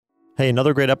Hey,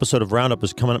 another great episode of Roundup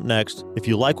is coming up next. If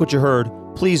you like what you heard,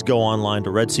 please go online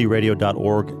to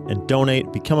redsearadio.org and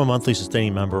donate, become a monthly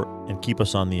sustaining member, and keep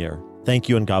us on the air. Thank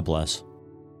you and God bless.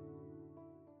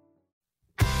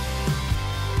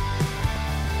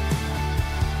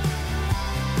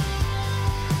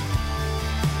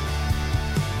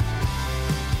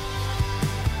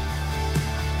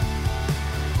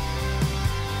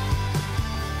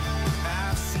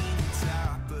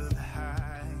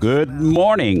 Good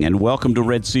morning and welcome to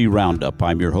Red Sea Roundup.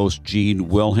 I'm your host, Gene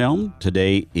Wilhelm.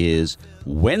 Today is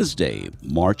Wednesday,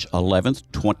 March 11th,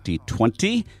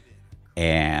 2020,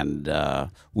 and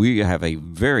we have a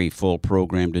very full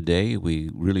program today. We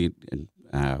really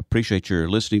appreciate your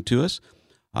listening to us.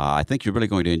 I think you're really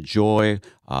going to enjoy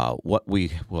what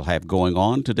we will have going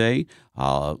on today.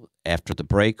 After the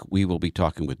break, we will be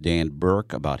talking with Dan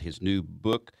Burke about his new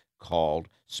book called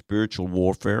Spiritual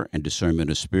Warfare and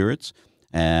Discernment of Spirits.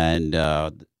 And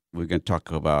we're going to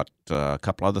talk about a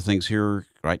couple other things here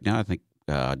right now. I think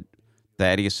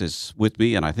Thaddeus is with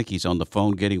me, and I think he's on the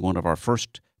phone getting one of our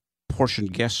first portion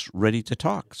guests ready to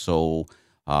talk. So,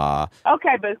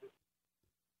 okay, Boo.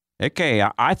 Okay,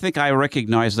 I think I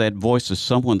recognize that voice as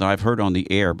someone that I've heard on the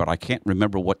air, but I can't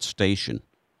remember what station.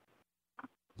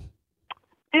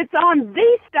 It's on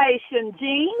the station,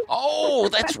 Gene. Oh,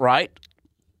 that's right.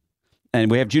 And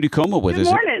we have Judy Coma with us.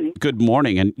 Good morning. Good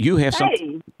morning. And you have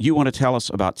something you want to tell us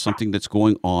about something that's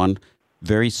going on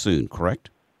very soon, correct?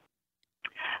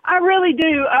 I really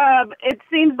do. It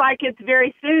seems like it's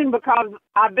very soon because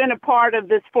I've been a part of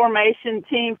this formation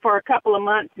team for a couple of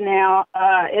months now.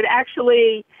 It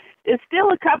actually is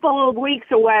still a couple of weeks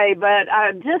away, but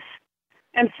I just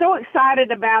am so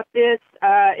excited about this.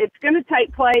 It's going to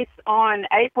take place on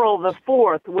April the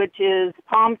 4th, which is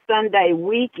Palm Sunday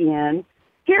weekend.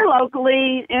 Here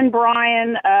locally in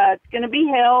Bryan, it's going to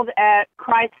be held at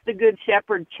Christ the Good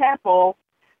Shepherd Chapel,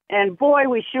 and boy,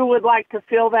 we sure would like to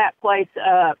fill that place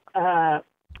up.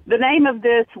 The name of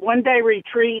this one-day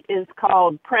retreat is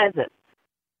called Presence,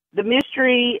 the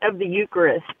Mystery of the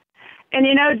Eucharist. And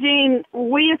you know, Gene,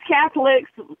 we as Catholics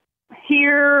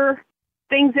hear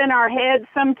things in our head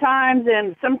sometimes,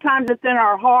 and sometimes it's in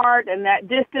our heart, and that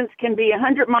distance can be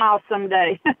 100 miles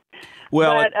someday.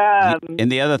 Well,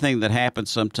 and the other thing that happens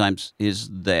sometimes is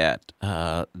that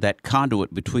that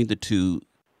conduit between the two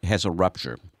has a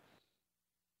rupture.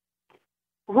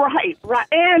 Right.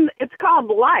 And it's called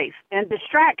life and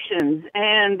distractions,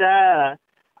 and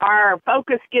our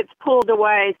focus gets pulled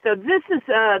away. So this is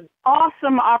an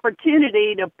awesome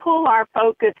opportunity to pull our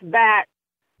focus back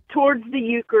towards the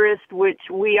Eucharist, which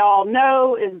we all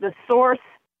know is the source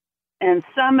and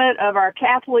summit of our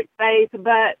Catholic faith,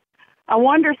 but I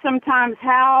wonder sometimes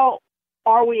how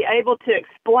are we able to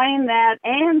explain that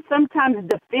and sometimes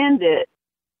defend it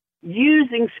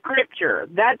using Scripture.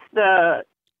 That's the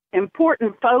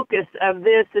important focus of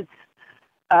this. It's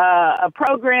a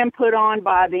program put on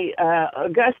by the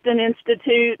Augustine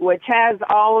Institute, which has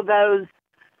all of those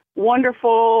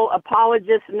wonderful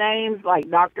apologist names like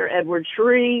Dr. Edward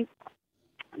Shree,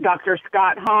 Dr.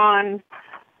 Scott Hahn,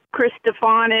 Chris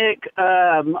Stefanik,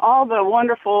 all the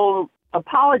wonderful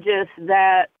apologists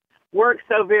that work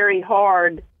so very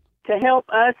hard to help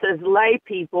us as lay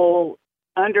people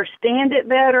understand it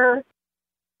better,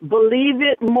 believe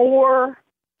it more,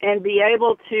 and be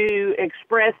able to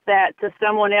express that to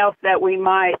someone else that we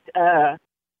might,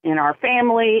 in our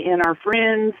family, in our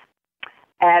friends,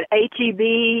 at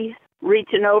HEB,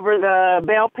 reaching over the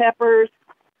bell peppers.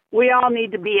 We all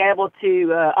need to be able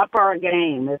to up our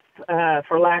game,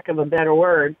 for lack of a better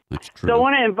word. That's true. So I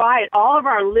want to invite all of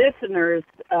our listeners,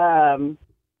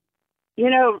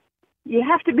 you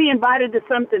have to be invited to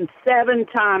something 7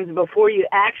 times before you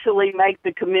actually make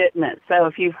the commitment. So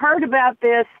if you've heard about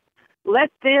this,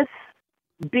 let this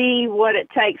be what it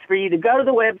takes for you to go to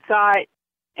the website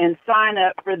and sign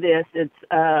up for this. It's,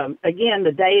 again,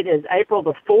 the date is April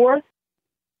the 4th.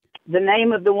 The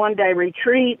name of the one-day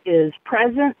retreat is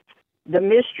Presence, the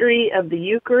Mystery of the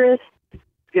Eucharist. It's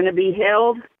going to be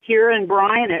held here in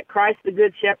Bryan at Christ the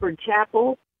Good Shepherd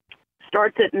Chapel.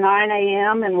 Starts at 9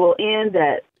 a.m. and will end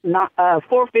at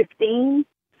 4:15.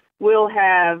 We'll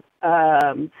have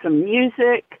some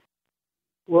music.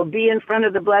 We'll be in front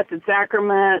of the Blessed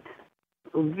Sacrament,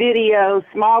 video,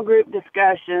 small group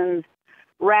discussions,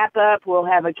 wrap up. We'll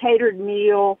have a catered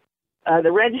meal.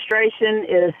 The registration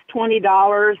is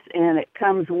 $20, and it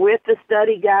comes with the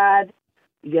study guide.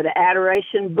 You get an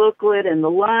adoration booklet and the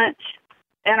lunch.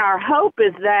 And our hope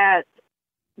is that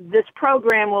this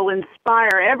program will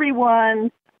inspire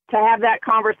everyone to have that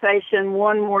conversation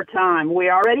one more time. We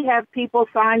already have people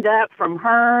signed up from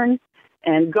Hearn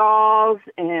and Gauls,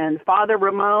 and Father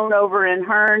Ramon over in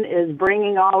Hearn is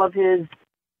bringing all of his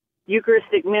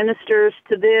Eucharistic ministers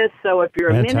to this. So if you're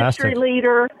a Fantastic. ministry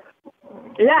leader,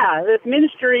 this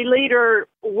ministry leader,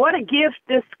 what a gift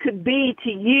this could be to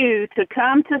you to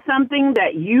come to something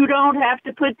that you don't have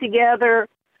to put together.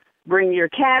 Bring your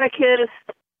catechist,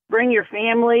 bring your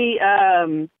family.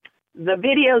 The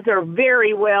videos are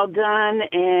very well done,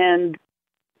 and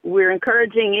we're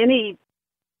encouraging any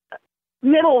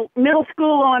middle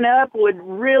school on up would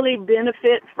really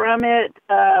benefit from it.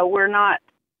 We're not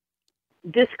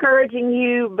discouraging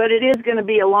you, but it is going to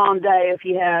be a long day if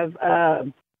you have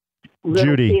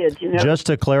little Judy, kids. just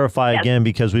to clarify again,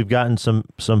 because we've gotten some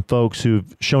folks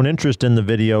who've shown interest in the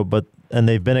video, and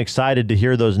they've been excited to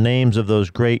hear those names of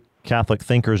those great Catholic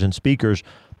thinkers and speakers.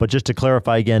 But just to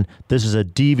clarify again, this is a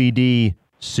DVD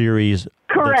series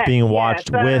that's being watched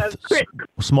with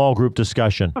small group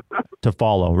discussion to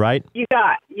follow, right? You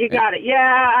got it.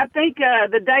 Yeah, I think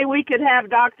the day we could have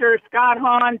Dr. Scott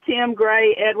Hahn, Tim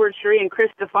Gray, Edward Shree, and Chris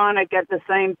Stefanik at the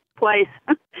same place,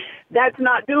 that's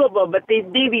not doable, but these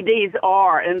DVDs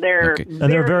are, and they're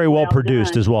very well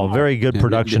produced as well. Very good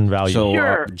production value.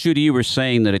 So, Judy, you were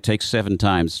saying that it takes 7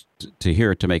 times to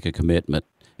hear it to make a commitment.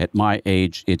 At my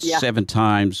age, it's 7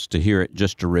 times to hear it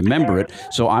just to remember it.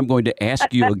 So I'm going to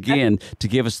ask you again to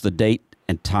give us the date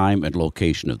and time and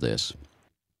location of this.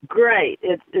 Great.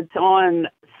 It's on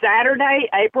Saturday,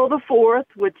 April the 4th,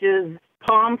 which is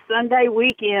Palm Sunday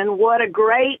weekend. What a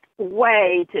great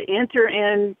way to enter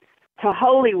into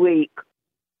Holy Week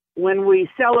when we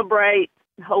celebrate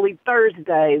Holy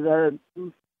Thursday, the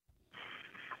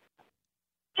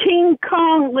King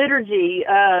Kong liturgy,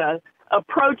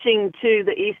 approaching to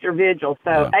the Easter Vigil.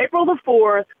 So April the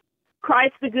 4th,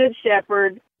 Christ the Good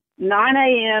Shepherd, 9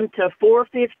 a.m. to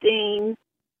 4:15,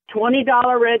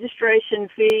 $20 registration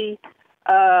fee.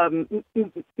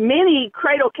 Many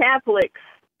cradle Catholics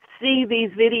see these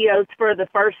videos for the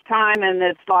first time, and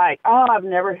it's like, oh, I've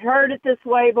never heard it this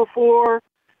way before.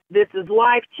 This is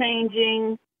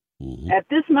life-changing. Mm-hmm. At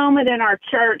this moment in our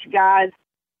church, guys,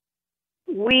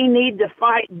 we need to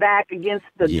fight back against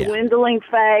the dwindling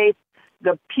faith,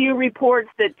 the Pew reports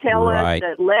that tell us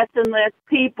that less and less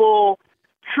people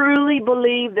truly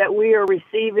believe that we are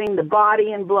receiving the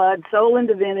body and blood, soul and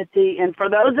divinity. And for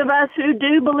those of us who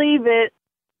do believe it,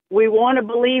 we want to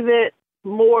believe it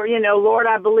more. Lord,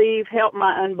 I believe, help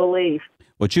my unbelief.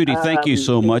 Well, Judy, thank you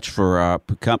so much for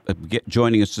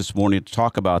joining us this morning to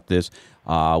talk about this.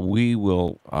 We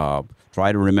will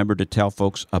try to remember to tell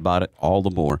folks about it all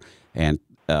the more. And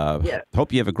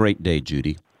hope you have a great day,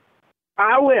 Judy.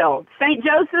 I will.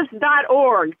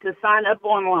 stjosephs.org to sign up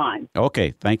online.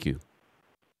 Okay, thank you.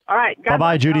 All right.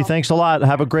 Bye-bye, Judy. Thanks a lot.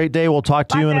 Have a great day. We'll talk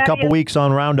to you in a couple weeks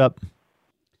on Roundup.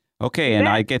 Okay, and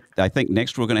I think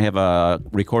next we're going to have a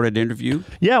recorded interview.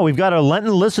 Yeah, we've got a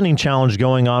Lenten listening challenge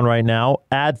going on right now.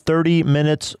 Add 30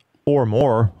 minutes or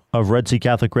more of Red Sea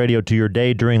Catholic Radio to your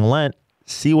day during Lent.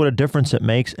 See what a difference it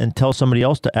makes, and tell somebody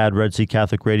else to add Red Sea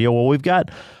Catholic Radio. Well, we've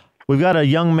got a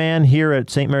young man here at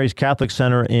St. Mary's Catholic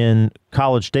Center in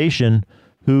College Station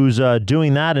who's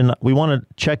doing that, and we want to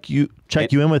check you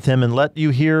in with him and let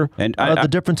you hear the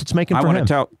difference it's making for him.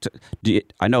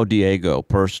 I know Diego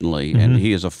personally, and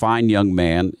he is a fine young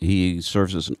man. He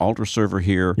serves as an altar server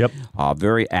here. Yep.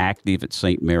 Very active at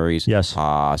St. Mary's. Yes.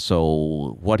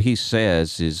 So what he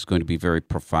says is going to be very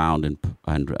profound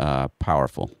and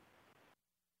powerful.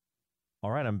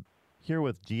 All right, I'm here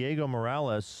with Diego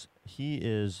Morales. He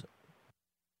is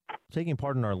taking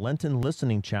part in our Lenten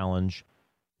Listening Challenge.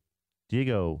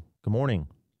 Diego, good morning.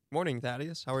 Morning,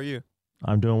 Thaddeus. How are you?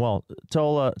 I'm doing well.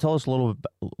 Tell us a little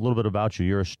bit about you.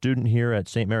 You're a student here at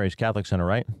St. Mary's Catholic Center,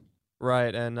 right?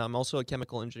 Right, and I'm also a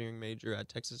chemical engineering major at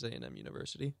Texas A&M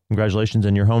University. Congratulations.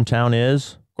 And your hometown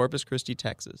is? Corpus Christi,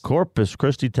 Texas. Corpus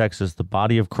Christi, Texas, the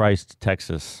body of Christ,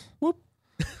 Texas. Whoop.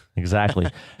 Exactly.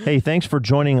 Hey, thanks for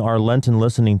joining our Lenten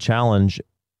Listening Challenge.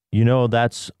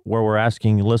 That's where we're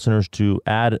asking listeners to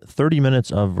add 30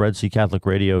 minutes of Red Sea Catholic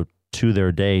Radio to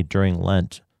their day during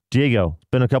Lent. Diego, it's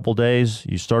been a couple days.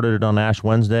 You started it on Ash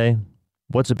Wednesday.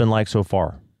 What's it been like so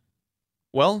far?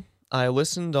 Well, I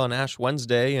listened on Ash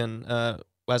Wednesday, and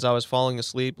as I was falling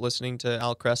asleep listening to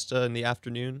Al Cresta in the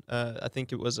afternoon, I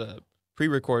think it was a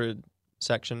pre-recorded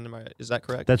section. Is that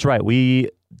correct? That's right. We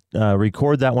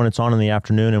record that when it's on in the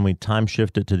afternoon, and we time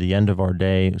shift it to the end of our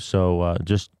day. So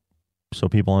just so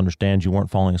people understand, you weren't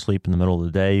falling asleep in the middle of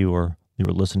the day. You were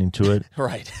listening to it.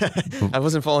 Right. I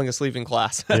wasn't falling asleep in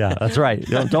class. Yeah, that's right.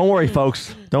 Don't worry,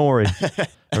 folks. Don't worry.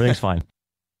 Everything's fine.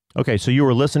 Okay, so you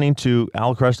were listening to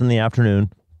Al Crest in the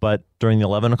afternoon, but during the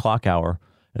 11 o'clock hour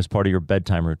as part of your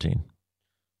bedtime routine.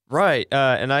 Right.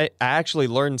 And I actually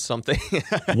learned something.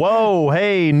 Whoa,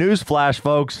 hey, newsflash,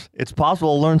 folks. It's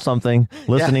possible to learn something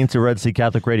listening to Red Sea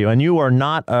Catholic Radio. And you are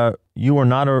not a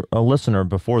listener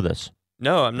before this.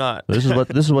 No, I'm not. This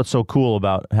is what's so cool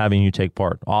about having you take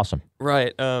part. Awesome.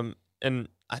 Right. And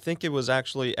I think it was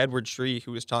actually Edward Shree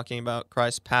who was talking about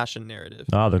Christ's passion narrative.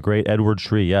 Ah, the great Edward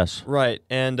Shree, yes. Right.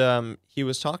 And he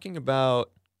was talking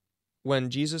about when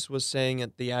Jesus was saying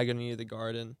at the agony of the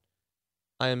garden,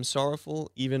 I am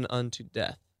sorrowful even unto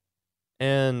death.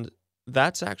 And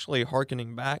that's actually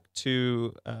hearkening back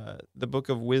to the book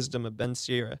of wisdom of Ben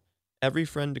Sira. Every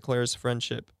friend declares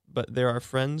friendship, but there are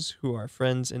friends who are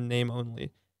friends in name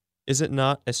only. Is it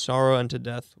not a sorrow unto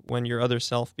death when your other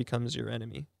self becomes your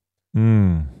enemy?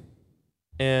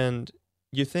 And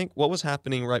you think, what was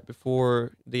happening right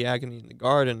before the agony in the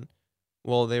garden?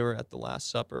 Well, they were at the Last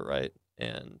Supper, right?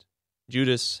 And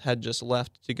Judas had just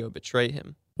left to go betray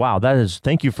him. Wow,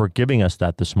 thank you for giving us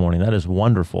that this morning. That is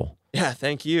wonderful. Yeah,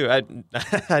 thank you. I never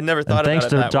thought about it that way. Thanks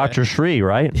to Dr. Shree,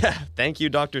 right? Yeah, thank you,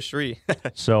 Dr. Shree.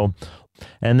 So,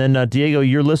 and then Diego,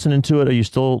 you're listening to it. Are you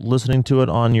still listening to it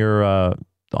on your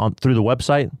through the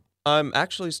website? I'm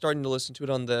actually starting to listen to it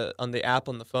on the app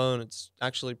on the phone. It's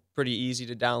actually pretty easy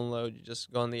to download. You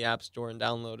just go on the App Store and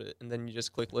download it, and then you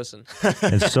just click listen.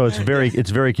 And so it's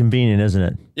very convenient, isn't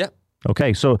it? Yeah.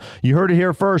 Okay, so you heard it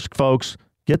here first, folks.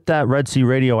 Get that Red Sea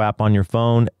Radio app on your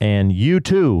phone, and you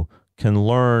too can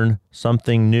learn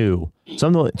something new.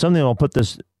 Something that will put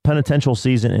this penitential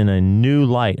season in a new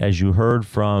light, as you heard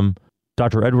from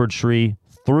Dr. Edward Shree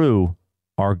through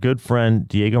our good friend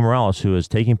Diego Morales, who is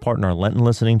taking part in our Lenten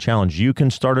Listening Challenge. You can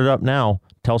start it up now.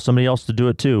 Tell somebody else to do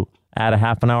it too. Add a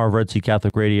half an hour of Red Sea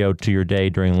Catholic Radio to your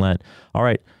day during Lent. All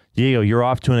right, Diego, you're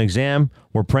off to an exam.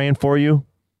 We're praying for you.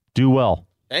 Do well.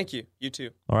 Thank you. You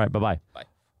too. All right, bye-bye. Bye.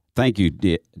 Thank you,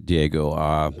 Diego.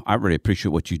 I really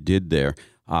appreciate what you did there.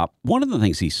 One of the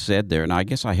things he said there, and I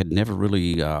guess I had never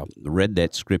really read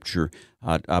that scripture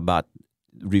about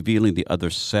revealing the other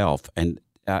self, and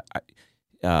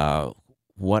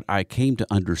what I came to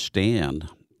understand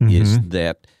is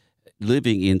that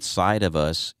living inside of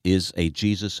us is a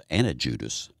Jesus and a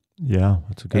Judas. Yeah,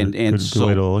 that's a good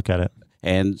way to look at it.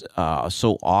 And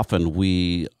so often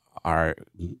we're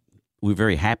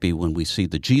very happy when we see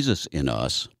the Jesus in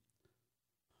us,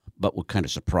 but we're kind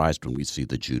of surprised when we see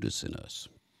the Judas in us.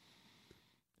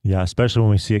 Yeah, especially when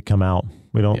we see it come out.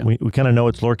 We don't. Yeah. We kind of know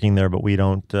it's lurking there, but we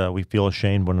don't. We feel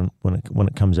ashamed when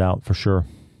it comes out for sure.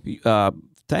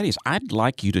 Thaddeus, I'd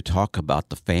like you to talk about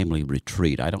the family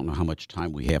retreat. I don't know how much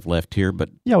time we have left here, but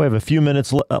yeah, we have a few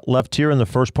minutes left here in the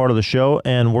first part of the show,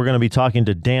 and we're going to be talking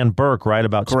to Dan Burke, right,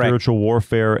 about spiritual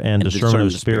warfare and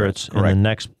discernment of spirits in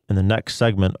the next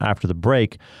segment after the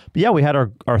break. But yeah, we had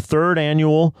our third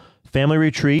annual family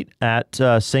retreat at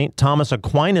St. Thomas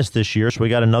Aquinas this year, so we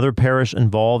got another parish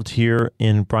involved here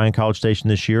in Bryan College Station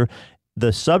this year.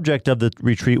 The subject of the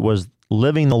retreat was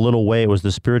living the little way. It was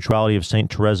the spirituality of St.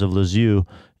 Therese of Lisieux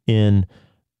in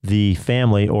the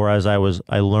family, or as I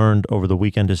learned over the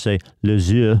weekend to say,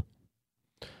 Lisieux.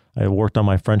 I worked on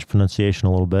my French pronunciation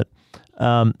a little bit.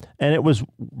 And it was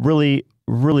really,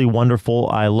 really wonderful.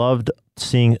 I loved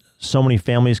seeing so many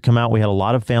families come out. We had a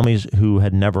lot of families who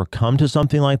had never come to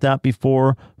something like that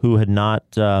before, who had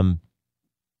not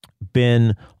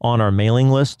been on our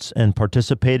mailing lists and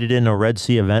participated in a Red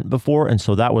Sea event before. And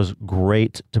so that was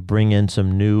great to bring in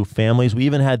some new families. We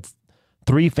even had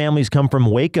 3 families come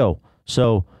from Waco.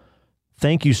 So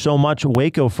thank you so much,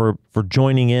 Waco, for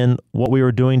joining in what we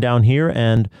were doing down here.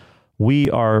 And we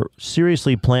are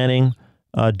seriously planning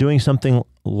doing something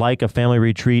like a family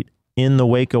retreat in the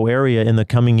Waco area in the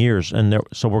coming years. And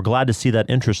so we're glad to see that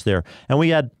interest there. And we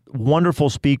had wonderful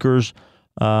speakers,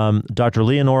 Dr.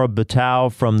 Leonora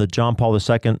Batau from the John Paul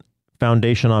II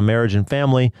Foundation on Marriage and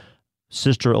Family,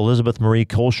 Sister Elizabeth Marie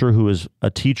Kolscher, who is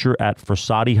a teacher at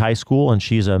Frassati High School, and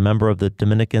she's a member of the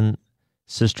Dominican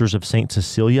Sisters of St.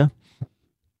 Cecilia.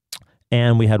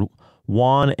 And we had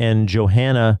Juan and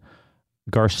Johanna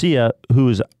Garcia, who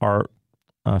is our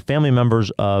family members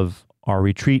of our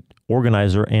retreat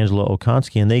organizer, Angela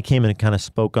Okonski, and they came and kind of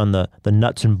spoke on the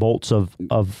nuts and bolts of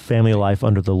family life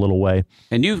under the little way.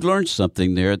 And you've learned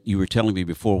something there. You were telling me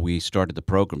before we started the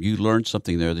program, you learned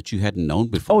something there that you hadn't known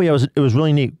before. Oh, yeah, it was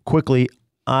really neat. Quickly,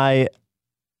 I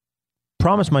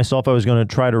promised myself I was going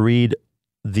to try to read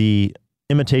the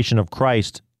Imitation of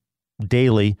Christ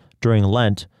daily during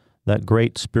Lent, that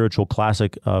great spiritual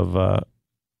classic of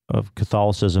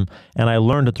Catholicism. And I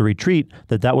learned at the retreat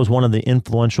that was one of the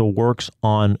influential works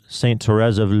on St.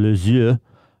 Therese of Lisieux,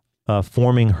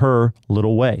 forming her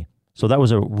little way. So that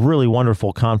was a really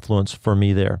wonderful confluence for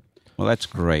me there. Well, that's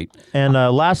great. And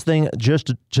last thing,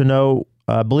 just to know,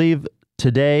 I believe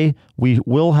today we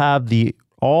will have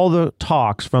all the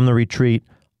talks from the retreat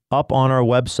up on our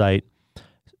website,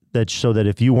 so that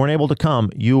if you weren't able to come,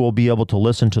 you will be able to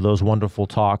listen to those wonderful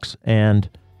talks, and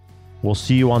we'll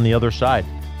see you on the other side.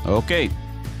 Okay.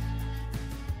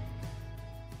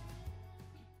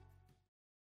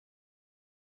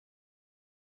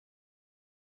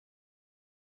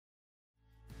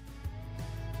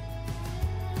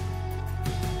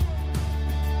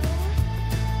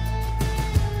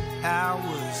 I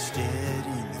was dead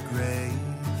in the grave,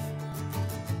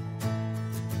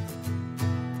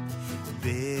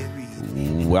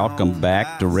 buried. Welcome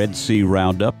back to Red Sea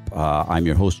Roundup. I'm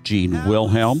your host, Gene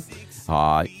Wilhelm.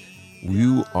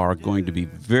 You are going to be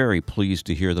very pleased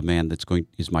to hear the man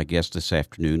is my guest this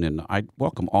afternoon, and I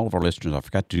welcome all of our listeners. I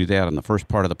forgot to do that in the first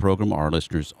part of the program. Our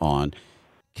listeners on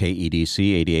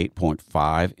KEDC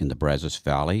 88.5 in the Brazos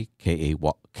Valley,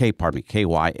 KYAR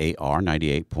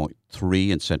 98.3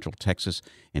 in Central Texas,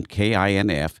 and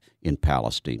KINF in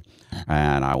Palestine.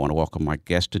 And I want to welcome my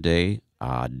guest today,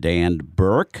 Dan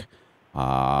Burke.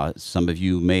 Some of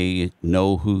you may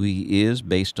know who he is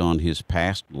based on his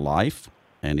past life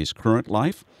and his current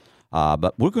life.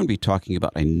 But we're going to be talking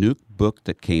about a new book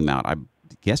that came out. I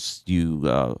guess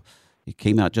it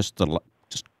came out just a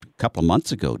couple of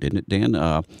months ago, didn't it,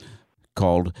 Dan?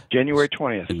 Called January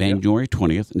 20th. January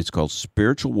 20th, and it's called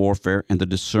Spiritual Warfare and the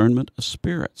Discernment of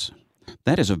Spirits.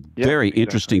 That is a very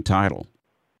interesting title.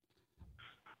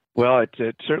 Well, it's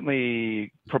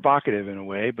certainly provocative in a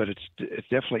way, but it's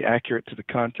definitely accurate to the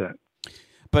content.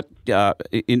 But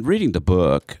in reading the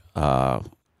book,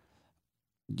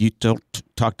 you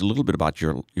talked a little bit about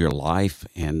your life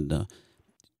and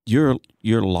your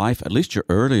life, at least your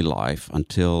early life,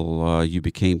 until you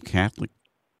became Catholic,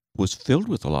 was filled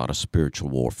with a lot of spiritual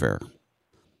warfare.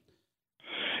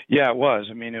 Yeah, it was.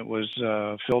 I mean, it was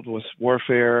filled with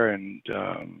warfare and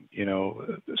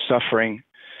suffering.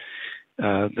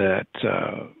 The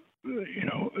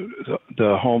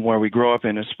home where we grow up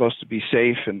in is supposed to be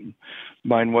safe, and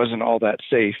mine wasn't all that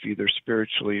safe, either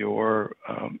spiritually or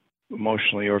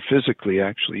emotionally or physically,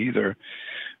 actually, either.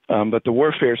 But the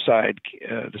warfare side,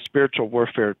 the spiritual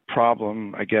warfare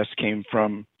problem, I guess, came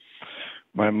from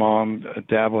my mom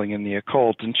dabbling in the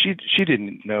occult, and she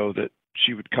didn't know that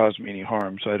she would cause me any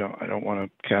harm, so I don't want to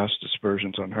cast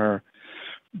aspersions on her.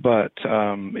 But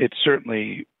it's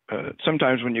certainly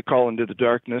sometimes when you call into the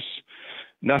darkness,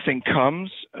 nothing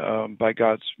comes by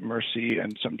God's mercy,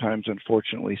 and sometimes,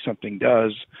 unfortunately, something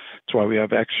does. That's why we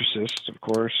have exorcists, of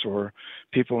course, or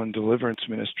people in deliverance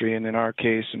ministry. And in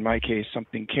my case,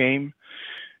 something came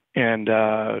and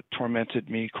tormented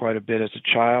me quite a bit as a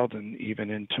child and even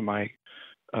into my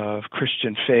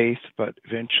Christian faith, but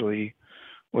eventually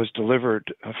was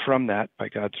delivered from that by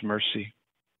God's mercy.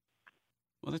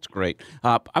 Well, that's great.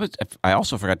 I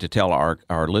also forgot to tell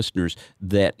our listeners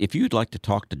that if you'd like to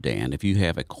talk to Dan, if you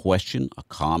have a question, a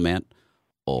comment,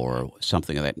 or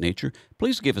something of that nature,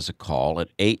 please give us a call at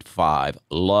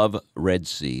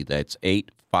 85-LOVE-RED-SEA. That's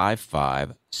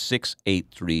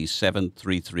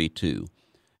 855-683-7332.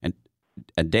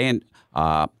 And Dan,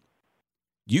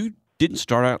 you didn't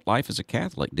start out life as a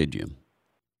Catholic, did you?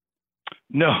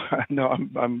 No,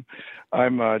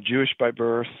 I'm Jewish by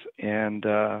birth, and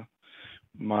I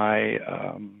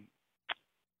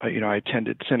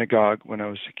attended synagogue when I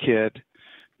was a kid,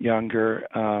 younger,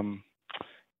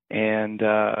 and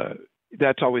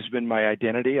that's always been my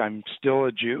identity. I'm still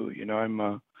a Jew.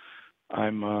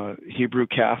 I'm a Hebrew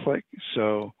Catholic,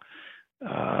 so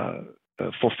a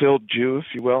fulfilled Jew, if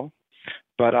you will.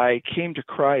 But I came to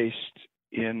Christ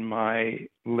in my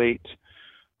late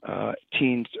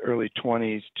teens, early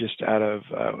 20s, just out of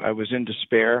I was in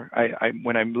despair.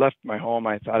 When I left my home,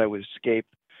 I thought I would escape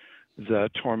the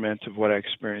torment of what I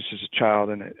experienced as a child,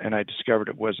 and I discovered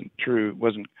it wasn't true.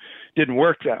 Didn't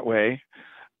work that way.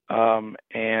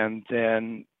 And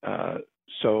then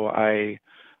so I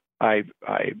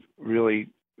really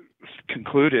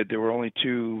concluded there were only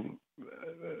two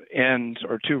ends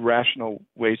or two rational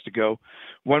ways to go.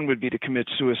 One would be to commit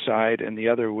suicide, and the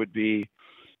other would be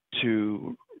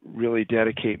to really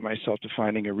dedicate myself to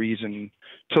finding a reason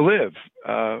to live.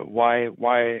 Why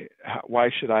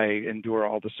should I endure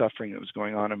all the suffering that was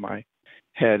going on in my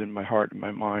head and my heart and my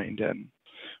mind? And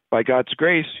by God's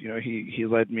grace, he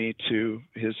led me to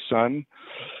his son,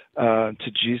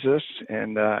 to Jesus,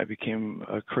 and I became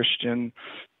a Christian.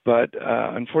 But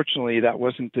unfortunately, that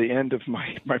wasn't the end of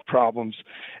my problems.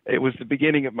 It was the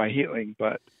beginning of my healing,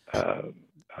 but and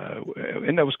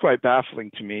that was quite baffling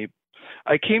to me.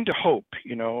 I came to hope,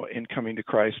 in coming to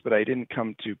Christ, but I didn't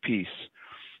come to peace.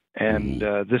 And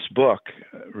this book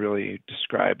really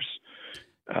describes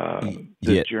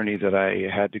the journey that I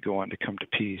had to go on to come to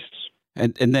peace.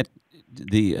 And that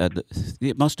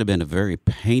it must have been a very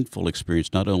painful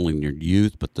experience, not only in your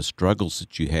youth, but the struggles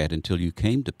that you had until you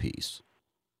came to peace.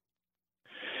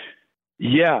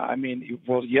 Yeah, I mean,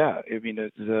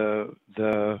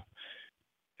 the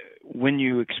when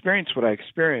you experience what I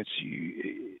experienced,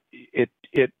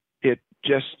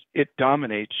 it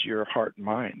dominates your heart and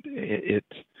mind.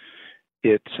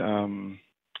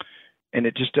 And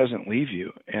it just doesn't leave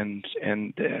you, and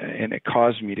it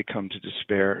caused me to come to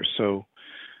despair. So,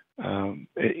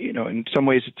 in some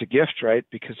ways it's a gift, right?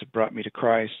 Because it brought me to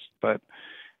Christ, but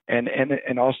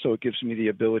and also it gives me the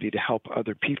ability to help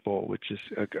other people, which is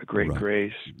a great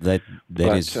grace. That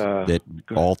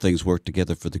all things work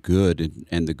together for the good,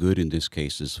 and the good in this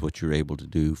case is what you're able to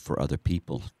do for other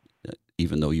people,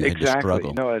 even though you had to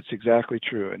struggle. No, that's exactly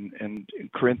true. And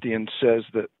Corinthians says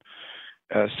that.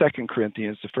 2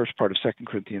 Corinthians, the first part of 2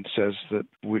 Corinthians says that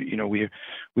we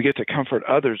get to comfort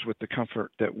others with the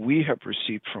comfort that we have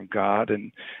received from God,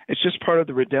 and it's just part of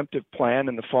the redemptive plan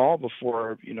in the fall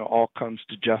before all comes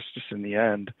to justice in the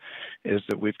end, is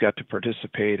that we've got to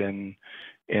participate in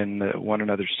one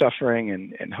another's suffering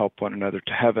and help one another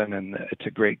to heaven, and it's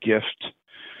a great gift.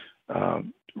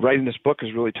 Writing this book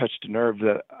has really touched a nerve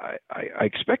that I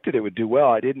expected it would do well.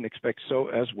 I didn't expect so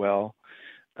as well.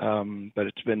 But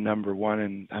it's been number one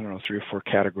in, 3 or 4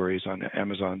 categories on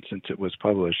Amazon since it was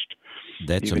published.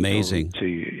 That's amazing.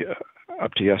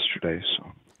 Up to yesterday.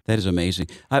 So that is amazing.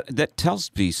 That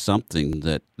tells me something,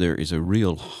 that there is a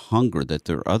real hunger, that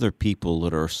there are other people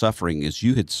that are suffering as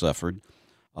you had suffered,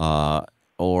 or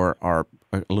are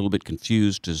a little bit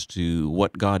confused as to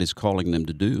what God is calling them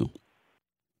to do.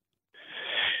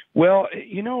 Well,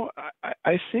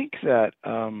 I think that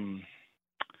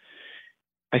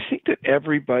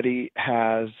everybody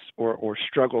has or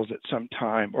struggles at some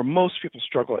time, or most people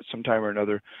struggle at some time or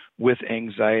another with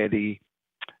anxiety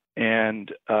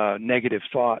and negative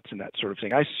thoughts and that sort of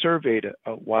thing. I surveyed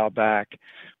a while back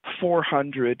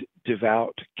 400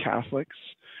 devout Catholics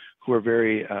who are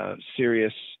very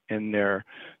serious in their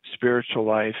spiritual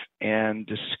life, and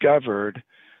discovered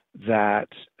that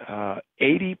around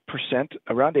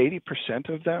 80%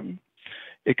 of them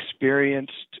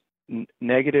experienced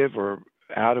negative or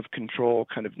out of control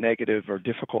kind of negative or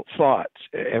difficult thoughts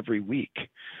every week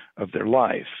of their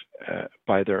life,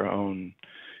 by their own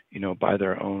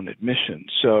admission.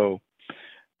 So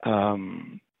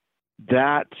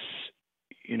that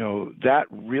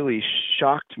really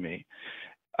shocked me.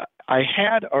 I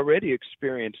had already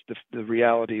experienced the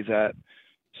reality that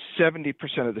 70%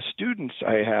 of the students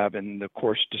I have in the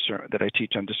course that I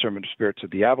teach on discernment of spirits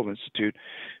at the Avil Institute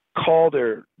call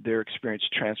their experience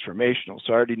transformational.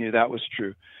 So I already knew that was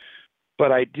true.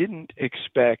 But I didn't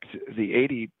expect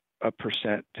the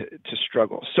 80% to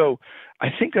struggle. So I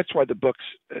think that's why the book's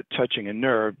touching a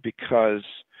nerve, because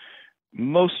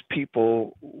most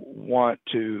people want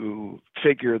to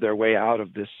figure their way out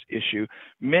of this issue.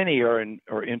 Many are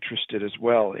interested as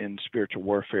well in spiritual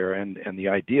warfare and the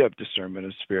idea of discernment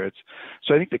of spirits.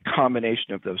 So I think the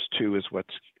combination of those two is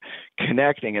what's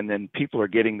connecting. And then people are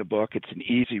getting the book. It's an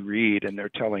easy read, and they're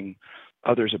telling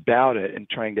others about it and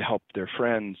trying to help their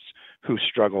friends who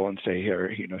struggle and say,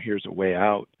 here's a way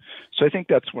out. So I think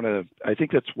that's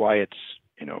why it's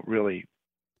really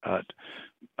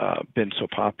been so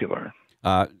popular.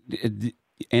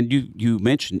 And you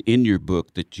mentioned in your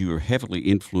book that you are heavily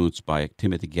influenced by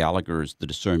Timothy Gallagher's The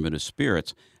Discernment of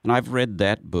Spirits, and I've read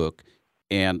that book,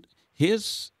 and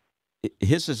his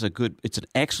is it's an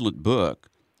excellent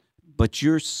book, but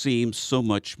yours seems so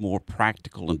much more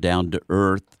practical and down to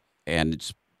earth, and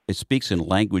it speaks in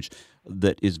language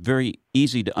that is very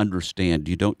easy to understand.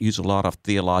 You don't use a lot of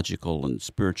theological and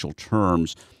spiritual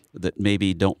terms that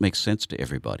maybe don't make sense to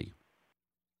everybody.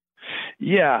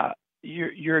 Yeah.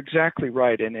 You're exactly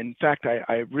right. And in fact,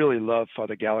 I really love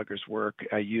Father Gallagher's work.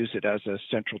 I use it as a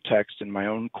central text in my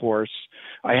own course.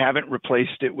 I haven't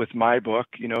replaced it with my book,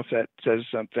 if that says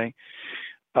something.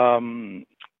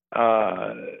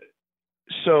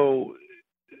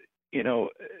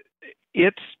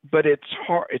 It's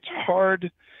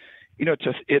hard,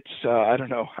 I don't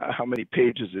know how many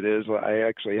pages it is. I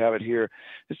actually have it here.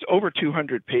 It's over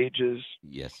 200 pages.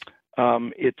 Yes.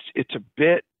 It's a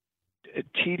bit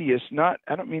tedious. I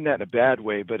don't mean that in a bad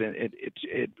way, but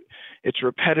it's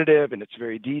repetitive and it's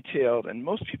very detailed, and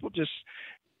most people just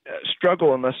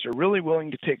struggle unless they're really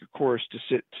willing to take a course to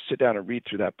sit down and read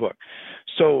through that book.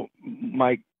 So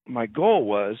my goal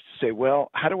was to say, well,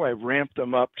 how do I ramp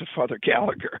them up to Father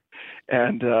Gallagher?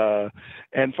 And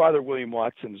Father William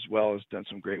Watson as well has done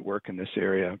some great work in this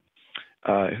area.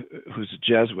 who's a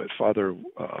Jesuit. Father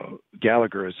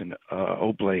Gallagher is an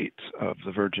oblate of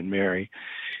the Virgin Mary.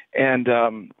 And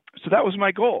so that was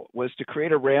my goal, was to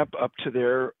create a ramp up to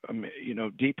their,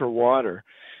 deeper water,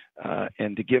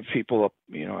 and to give people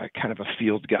a kind of a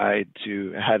field guide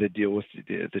to how to deal with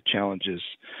the challenges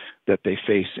that they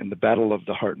face in the battle of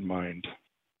the heart and mind.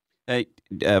 Hey,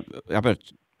 I'm going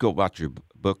to go about your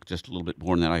book just a little bit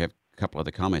more, and then I have a couple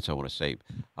other comments I want to say.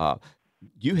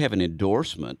 You have an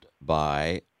endorsement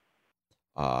by,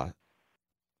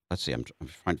 let's see, I'm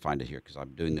trying to find it here because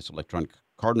I'm doing this electronic,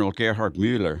 Cardinal Gerhard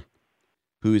Müller,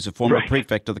 who is a former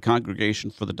prefect of the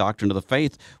Congregation for the Doctrine of the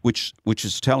Faith, which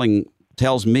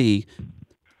tells me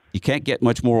you can't get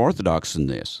much more orthodox than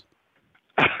this.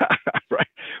 Right.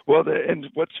 Well, and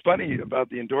what's funny about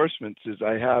the endorsements is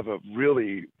I have a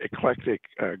really eclectic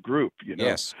group,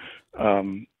 Yes.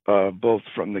 Both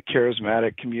from the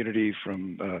charismatic community,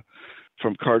 from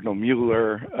Cardinal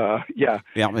Mueller. Yeah.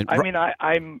 I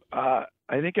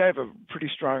think I have a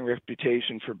pretty strong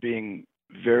reputation for being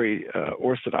very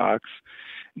orthodox,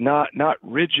 not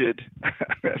rigid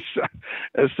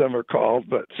as some are called,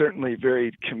 but certainly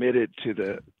very committed to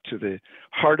the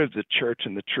heart of the church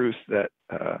and the truth that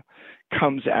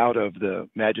comes out of the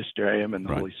magisterium and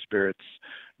the Holy Spirit's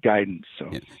guidance. So,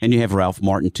 and you have Ralph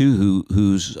Martin too,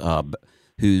 who's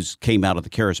came out of the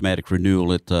charismatic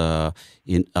renewal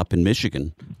up in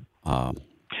Michigan.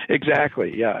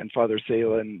 Exactly, yeah, and Father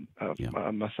Thalen,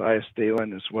 Matthias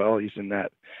Thalen as well. He's in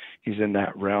that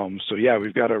realm. So yeah,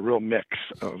 we've got a real mix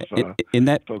of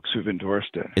folks who've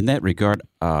endorsed it. In that regard,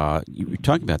 you were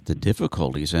talking about the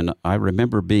difficulties, and I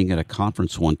remember being at a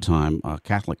conference one time, a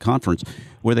Catholic conference,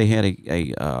 where they had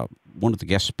a one of the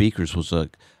guest speakers was a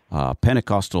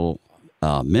Pentecostal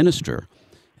minister,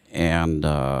 and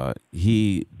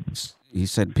he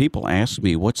said, people ask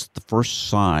me, what's the first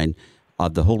sign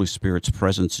of the Holy Spirit's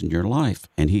presence in your life?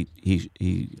 And he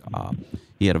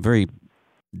had a very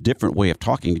different way of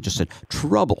talking. He just said,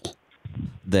 trouble.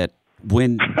 That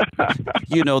when,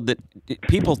 that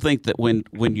people think that when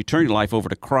you turn your life over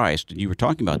to Christ, and you were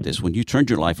talking about this, when you turned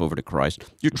your life over to Christ,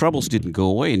 your troubles didn't go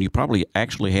away, and you probably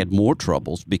actually had more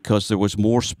troubles because there was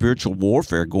more spiritual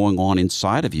warfare going on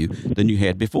inside of you than you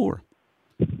had before.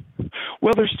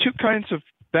 Well, there's two kinds of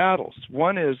battles.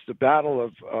 One is the battle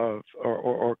of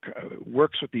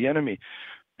works with the enemy.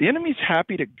 The enemy's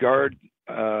happy to guard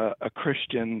a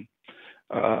Christian,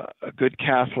 a good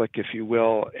Catholic, if you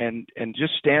will, and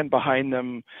just stand behind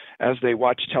them as they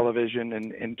watch television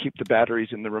and keep the batteries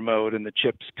in the remote and the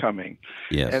chips coming.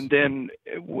 Yes. And then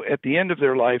at the end of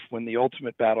their life, when the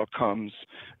ultimate battle comes,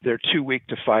 they're too weak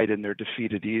to fight and they're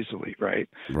defeated easily, right?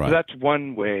 So that's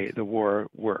one way the war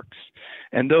works.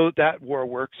 And though that war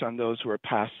works on those who are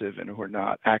passive and who are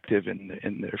not active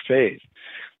in their faith.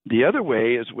 The other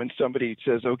way is when somebody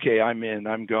says, "Okay, I'm in.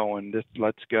 I'm going.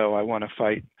 Let's go. I want to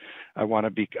fight. I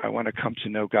want to come to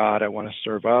know God. I want to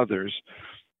serve others."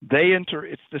 They enter.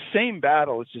 It's the same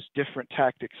battle. It's just different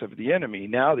tactics of the enemy.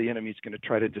 Now the enemy is going to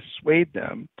try to dissuade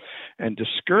them and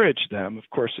discourage them, of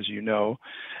course, as you know,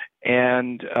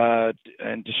 and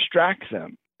distract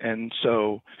them. And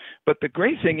so, but the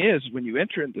great thing is, when you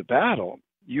enter into battle,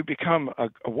 you become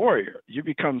a warrior. You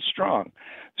become strong.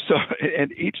 So,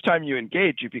 and each time you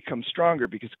engage, you become stronger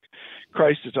because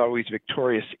Christ is always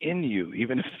victorious in you,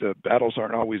 even if the battles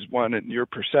aren't always won in your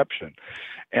perception.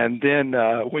 And then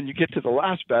when you get to the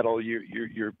last battle,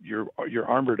 you're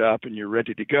armored up and you're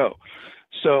ready to go.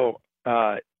 So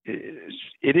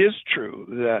it is true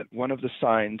that one of the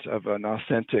signs of an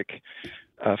authentic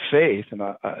faith and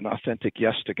an authentic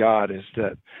yes to God is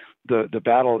that the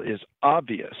battle is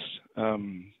obvious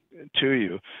to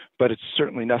you, but it's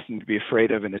certainly nothing to be afraid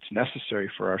of, and it's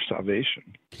necessary for our salvation.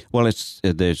 Well, it's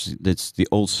the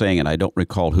old saying, and I don't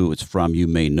recall who it's from. You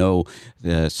may know.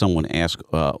 Someone asked,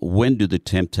 "When do the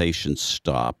temptations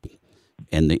stop?"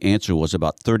 And the answer was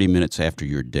about 30 minutes after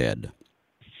you're dead.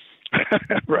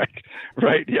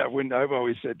 Right. Yeah. When I've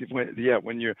always said,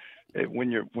 when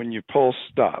your pulse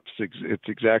stops, it's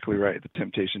exactly right. The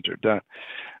temptations are done.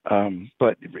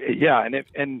 But yeah,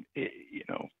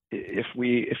 if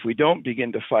we don't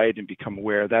begin to fight and become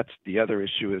aware, that's the other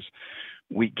issue is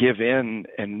we give in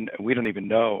and we don't even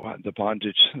know the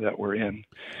bondage that we're in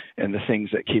and the things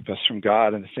that keep us from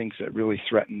God and the things that really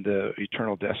threaten the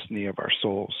eternal destiny of our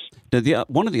souls. Now,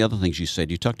 one of the other things you said,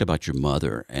 you talked about your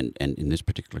mother, and in this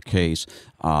particular case,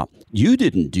 you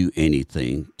didn't do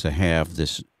anything to have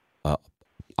this,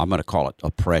 I'm going to call it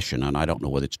oppression, and I don't know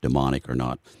whether it's demonic or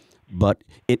not, but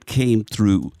it came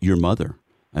through your mother.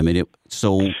 I mean,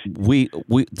 so we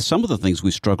some of the things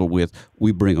we struggle with,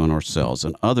 we bring on ourselves,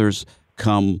 and others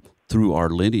come through our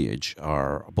lineage,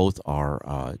 both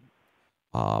our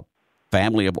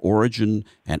family of origin,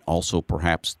 and also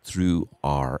perhaps through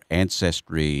our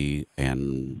ancestry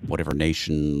and whatever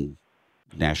national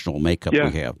makeup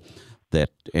we have. That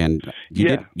and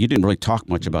you didn't really talk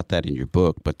much about that in your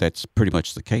book, but that's pretty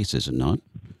much the case, is it not?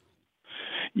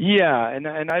 Yeah, and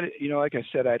I, like I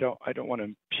said, I don't want to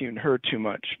impugn her too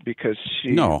much because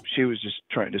she was just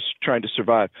trying to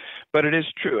survive. But it is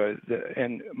true,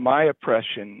 and my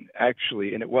oppression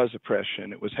actually, and it was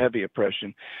oppression, it was heavy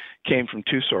oppression, came from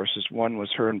two sources. One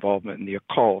was her involvement in the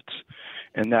occult,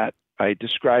 and that I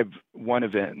describe one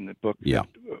event in the book that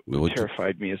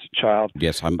terrified me as a child.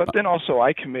 Yes, but then also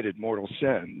I committed mortal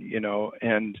sin,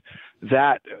 and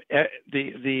that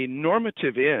the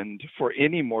normative end for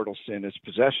any mortal sin is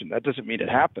possession. That doesn't mean it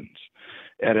happens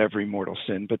at every mortal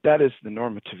sin, but that is the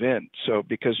normative end. So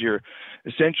because you're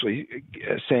essentially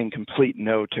saying complete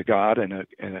no to God and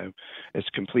as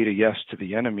complete a yes to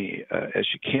the enemy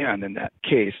as you can in that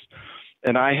case.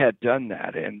 And I had done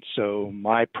that, and so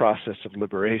my process of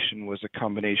liberation was a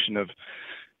combination of,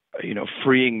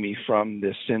 freeing me from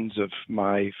the sins of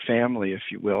my family,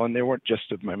 if you will, and they weren't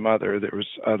just of my mother; there was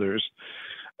others,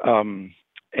 and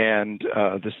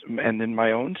then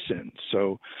my own sins.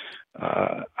 So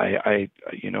I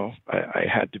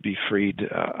had to be freed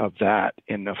of that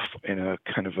in a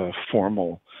kind of a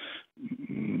formal,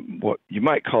 what you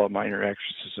might call a minor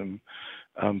exorcism,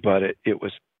 but it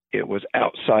was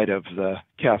outside of the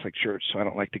Catholic Church, so I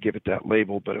don't like to give it that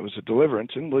label, but it was a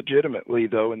deliverance. And legitimately,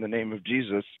 though, in the name of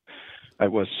Jesus, I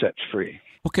was set free.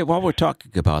 Okay, while we're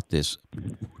talking about this,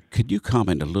 could you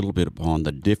comment a little bit upon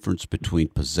the difference between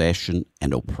possession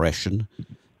and oppression?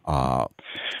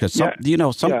 Because,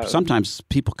 sometimes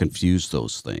people confuse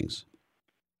those things.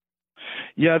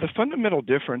 Yeah, the fundamental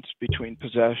difference between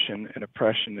possession and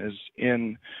oppression is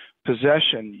in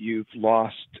possession, you've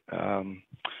lost...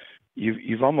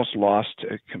 You've almost lost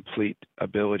a complete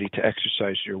ability to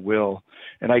exercise your will,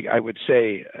 and I would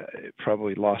say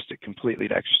probably lost it completely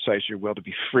to exercise your will to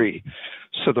be free.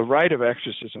 So the rite of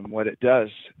exorcism, what it does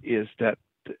is that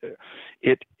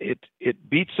it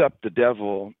beats up the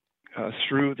devil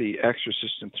through the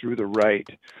exorcist and through the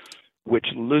rite, which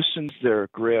loosens their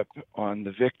grip on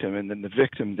the victim, and then the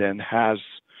victim then has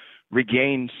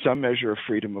regained some measure of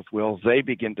freedom of will. They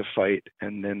begin to fight,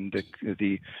 and then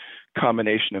the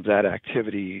combination of that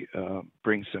activity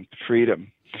brings them freedom.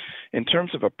 In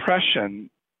terms of oppression,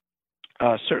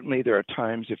 certainly there are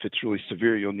times if it's really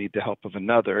severe, you'll need the help of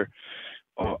another,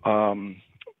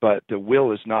 but the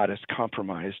will is not as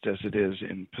compromised as it is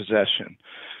in possession.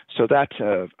 So that's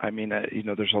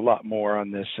there's a lot more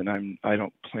on this, and I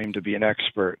don't claim to be an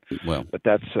expert, but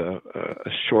that's a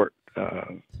short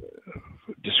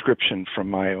description from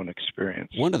my own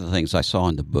experience. One of the things I saw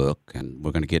in the book, and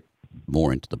we're going to get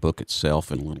more into the book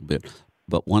itself in a little bit,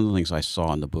 but one of the things I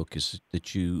saw in the book is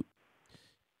that you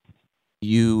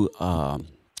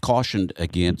cautioned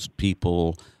against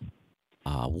people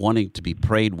wanting to be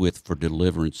prayed with for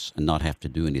deliverance and not have to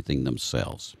do anything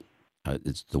themselves.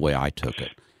 It's the way I took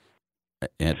it.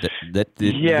 And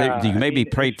you may be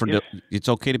prayed for. It's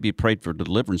okay to be prayed for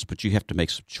deliverance, but you have to make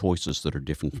some choices that are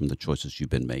different from the choices you've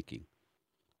been making.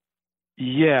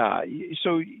 Yeah.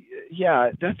 So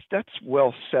that's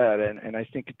well said, and I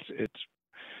think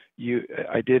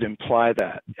I did imply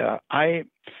that.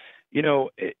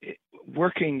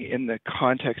 Working in the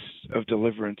context of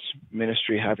deliverance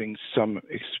ministry, having some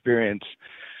experience,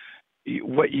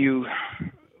 an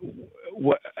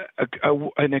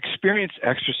experienced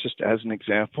exorcist, as an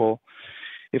example,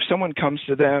 if someone comes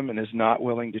to them and is not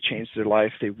willing to change their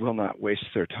life, they will not waste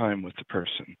their time with the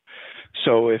person.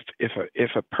 So if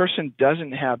a person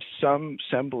doesn't have some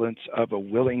semblance of a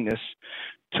willingness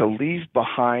to leave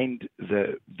behind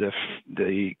the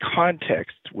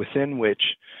context within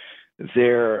which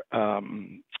their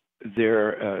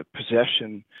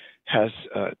possession has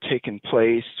taken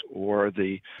place, or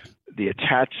the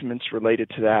attachments related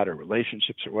to that, or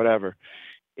relationships or whatever,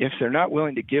 if they're not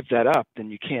willing to give that up, then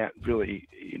you can't really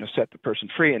set the person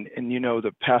free. And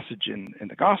the passage in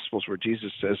the Gospels where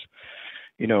Jesus says,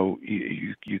 you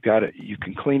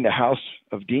can clean the house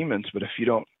of demons, but if you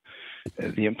don't,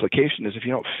 the implication is if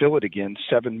you don't fill it again,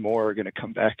 7 more are going to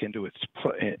come back into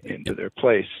their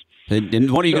place.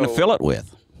 And what are you going to fill it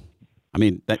with? I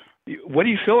mean, what do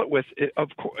you fill it with? Of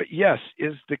course, yes,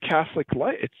 is the Catholic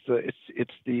life.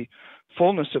 It's the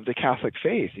fullness of the Catholic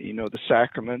faith. The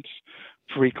sacraments,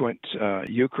 frequent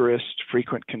Eucharist,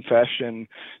 frequent confession,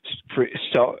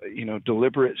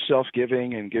 deliberate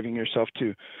self-giving and giving yourself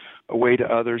away to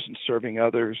others and serving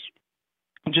others.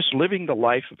 Just living the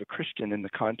life of a Christian in the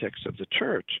context of the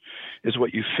church is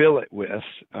what you fill it with.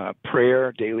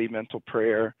 Prayer, daily mental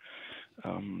prayer,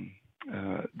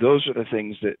 those are the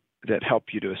things that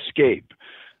help you to escape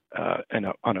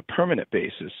on a permanent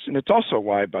basis. And it's also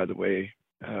why, by the way,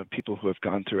 people who have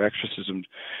gone through exorcism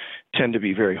tend to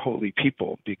be very holy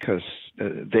people, because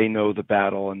they know the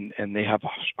battle and they have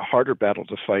a harder battle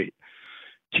to fight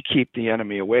to keep the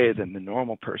enemy away than the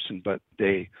normal person. But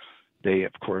they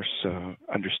of course,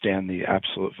 understand the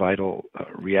absolute vital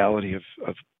reality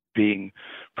of being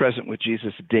present with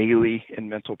Jesus daily in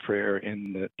mental prayer,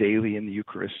 daily in the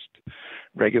Eucharist,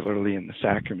 regularly in the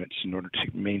sacraments, in order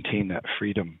to maintain that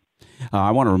freedom.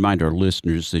 I want to remind our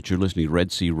listeners that you're listening to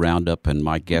Red Sea Roundup, and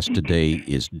my guest today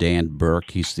is Dan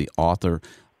Burke. He's the author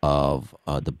of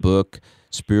the book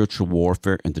Spiritual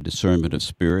Warfare and the Discernment of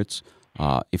Spirits.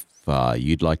 If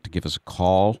you'd like to give us a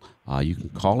call, you can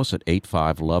call us at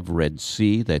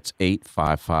 85-LOVE-RED-C. That's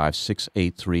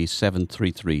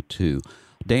 855-683-7332.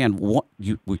 Dan,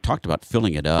 we talked about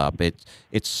filling it up.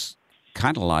 It's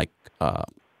kind of like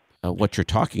what you're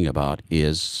talking about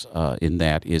is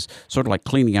sort of like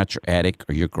cleaning out your attic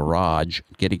or your garage,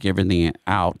 getting everything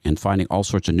out and finding all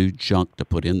sorts of new junk to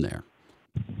put in there.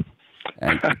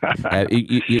 And,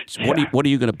 what are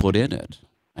you going to put in it?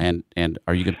 And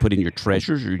are you going to put in your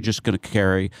treasures, or are you just going to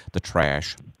carry the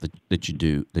trash that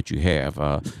you have?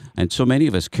 And so many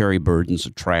of us carry burdens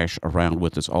of trash around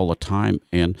with us all the time.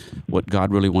 And what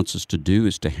God really wants us to do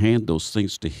is to hand those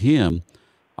things to Him,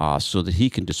 so that He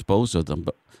can dispose of them.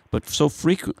 But so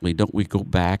frequently, don't we go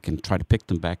back and try to pick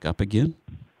them back up again?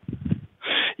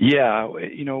 Yeah,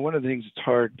 one of the things that's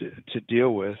hard to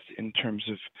deal with in terms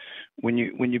of when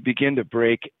you begin to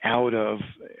break out of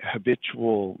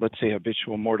habitual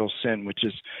mortal sin, which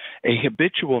is a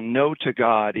habitual no to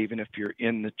God, even if you're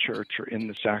in the church or in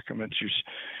the sacraments,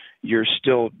 you're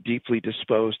still deeply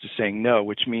disposed to saying no,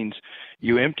 which means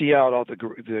you empty out all the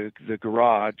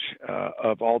garage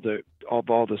of all the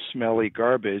smelly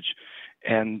garbage,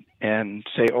 and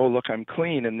say, oh, look, I'm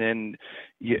clean, and then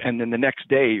the next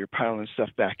day you're piling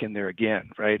stuff back in there again,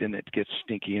 right? And it gets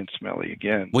stinky and smelly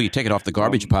again. Well, you take it off the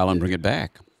garbage pile and bring it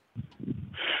back.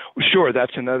 Sure,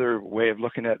 that's another way of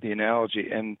looking at the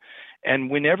analogy.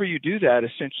 And whenever you do that,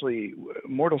 essentially,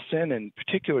 mortal sin in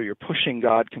particular, you're pushing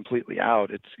God completely out.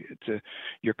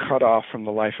 You're cut off from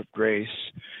the life of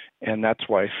grace. And that's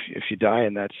why if you die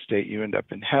in that state, you end up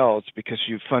in hell. It's because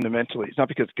it's not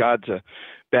because God's a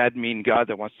bad, mean God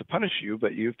that wants to punish you,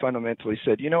 but you fundamentally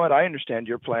said, you know what, I understand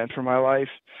your plan for my life,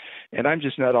 and I'm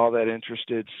just not all that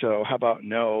interested, so how about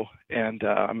no, and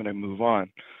I'm going to move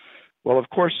on. Well,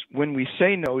 of course, when we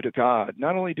say no to God,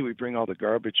 not only do we bring all the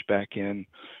garbage back in,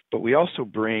 but we also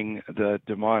bring the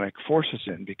demonic forces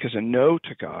in, because a no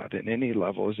to God at any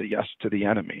level is a yes to the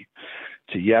enemy.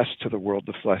 It's a yes to the world,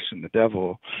 the flesh, and the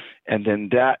devil. And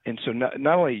then so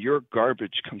not only your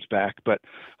garbage comes back, but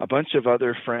a bunch of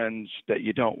other friends that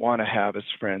you don't want to have as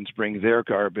friends bring their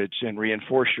garbage and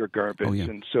reinforce your garbage. Oh, yeah.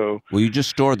 And so, will you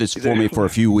just store this for me for a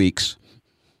few weeks?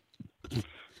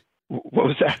 What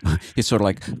was that? It's sort of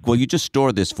like, well, you just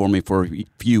store this for me for a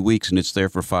few weeks, and it's there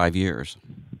for 5 years.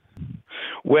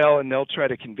 Well, and they'll try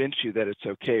to convince you that it's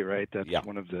okay, right? That's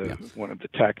one of the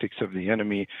tactics of the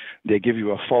enemy. They give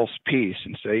you a false peace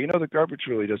and say, the garbage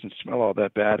really doesn't smell all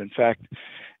that bad. In fact,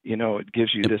 it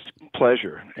gives you this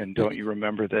pleasure, and don't you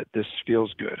remember that this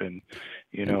feels good? And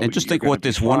and just think what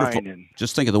this wonderful.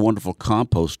 Just think of the wonderful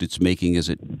compost it's making as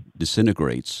it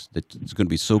disintegrates. That it's going to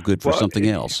be so good for something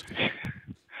else.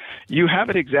 You have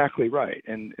it exactly right.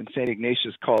 And St.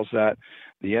 Ignatius calls that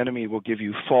the enemy will give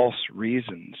you false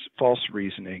reasoning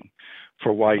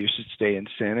for why you should stay in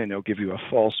sin, and he'll give you a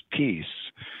false peace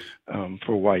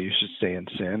for why you should stay in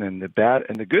sin. And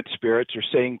the good spirits are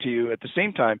saying to you at the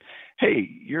same time, hey,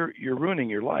 you're ruining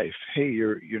your life. Hey,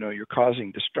 you're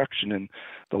causing destruction in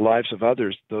the lives of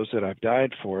others, those that I've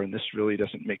died for, and this really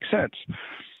doesn't make sense.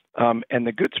 And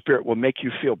the good spirit will make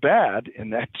you feel bad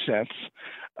in that sense,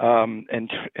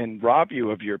 and rob you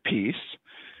of your peace,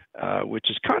 which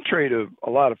is contrary to a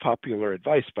lot of popular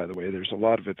advice, by the way. There's a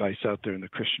lot of advice out there in the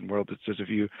Christian world that says if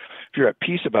you're at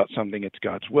peace about something, it's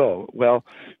God's will. Well,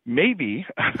 maybe,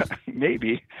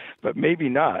 but maybe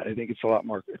not. I think it's a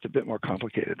bit more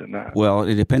complicated than that. Well,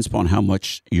 it depends upon how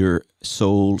much your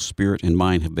soul, spirit, and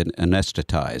mind have been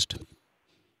anesthetized.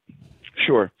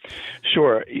 Sure.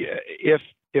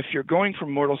 If you're going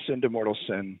from mortal sin to mortal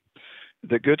sin,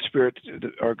 the good spirits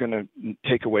are going to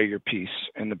take away your peace,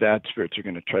 and the bad spirits are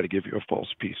going to try to give you a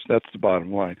false peace. That's the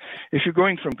bottom line. If you're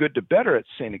going from good to better, as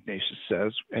St. Ignatius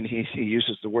says, and he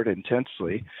uses the word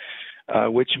intensely,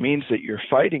 which means that you're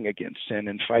fighting against sin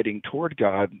and fighting toward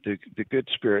God, the good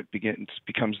spirit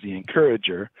becomes the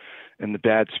encourager, and the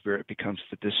bad spirit becomes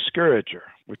the discourager,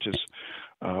 which is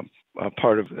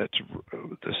part of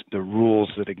the rules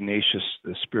that Ignatius,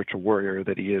 the spiritual warrior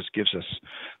that he is, gives us,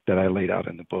 that I laid out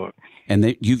in the book.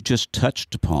 And you've just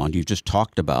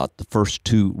talked about the first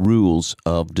two rules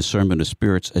of discernment of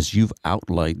spirits as you've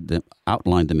outlined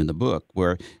them in the book,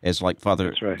 where, as like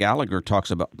Father Gallagher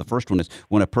talks about, the first one is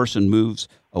when a person moves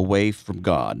away from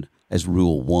God as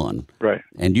rule one. Right.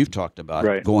 And you've talked about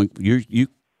you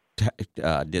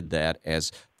did that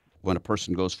as when a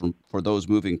person goes for those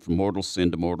moving from mortal sin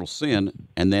to mortal sin,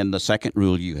 and then the second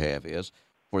rule you have is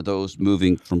for those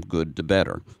moving from good to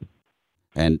better.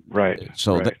 And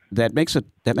so that makes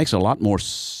a lot more.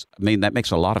 I mean, that makes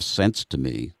a lot of sense to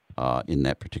me in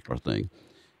that particular thing.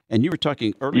 And you were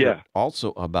talking earlier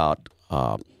also about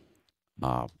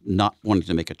not wanting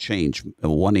to make a change,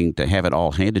 wanting to have it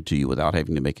all handed to you without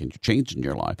having to make any change in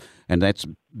your life. And that's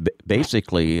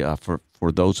basically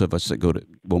for those of us that go to,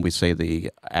 when we say the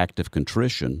act of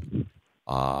contrition,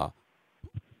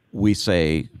 we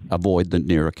say avoid the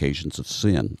near occasions of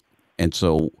sin. And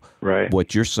so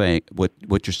what you're saying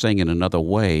in another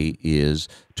way is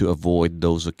to avoid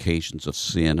those occasions of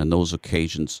sin and those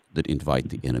occasions that invite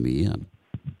the enemy in.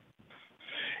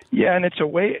 Yeah, and it's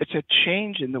a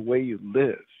change in the way you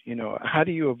live. You know, how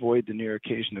do you avoid the near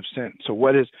occasion of sin? So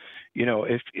what is, you know,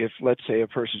 if let's say a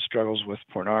person struggles with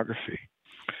pornography,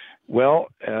 well,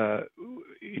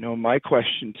 you know, my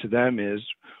question to them is,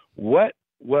 what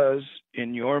was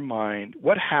in your mind,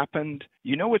 what happened?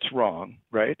 You know it's wrong,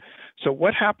 right? So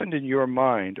what happened in your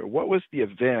mind, or what was the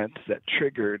event that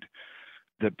triggered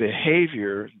the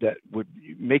behavior that would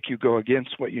make you go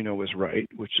against what you know is right,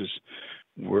 which is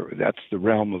that's the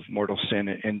realm of mortal sin,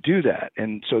 and do that.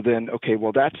 And so then, okay,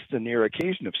 well, that's the near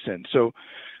occasion of sin. So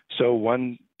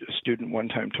one student one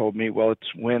time told me, well,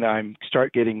 it's when I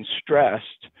start getting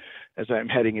stressed as I'm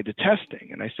heading into testing.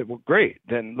 And I said, well, great,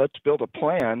 then let's build a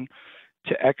plan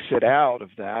to exit out of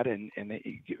that and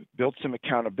build some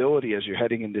accountability as you're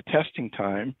heading into testing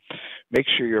time. Make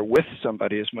sure you're with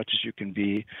somebody as much as you can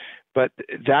be. But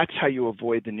that's how you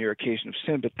avoid the near occasion of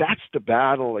sin. But that's the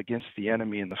battle against the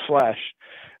enemy in the flesh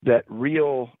that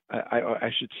I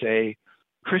should say,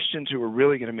 Christians who are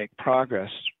really going to make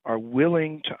progress are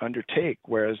willing to undertake,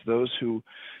 whereas those who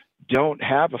don't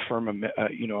have a firm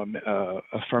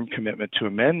commitment to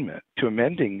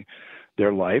amending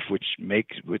their life, which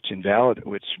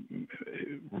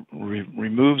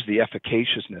removes the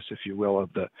efficaciousness, if you will,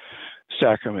 of the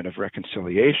sacrament of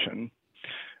reconciliation.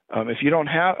 If you don't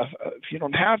have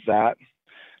that,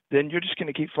 then you're just going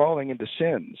to keep falling into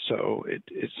sin. So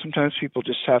sometimes people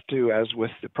just have to, as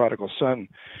with the prodigal son,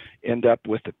 end up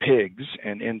with the pigs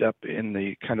and end up in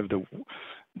the kind of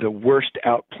the worst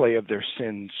outplay of their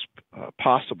sins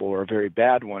possible, or a very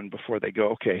bad one, before they go,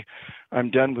 okay, I'm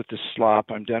done with this slop,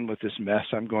 I'm done with this mess,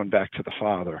 I'm going back to the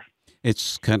Father.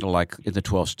 It's kind of like in the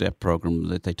 12-step program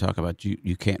that they talk about.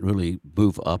 You can't really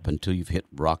move up until you've hit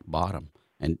rock bottom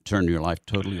and turn your life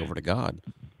totally over to God.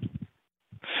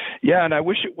 Yeah, and I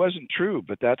wish it wasn't true,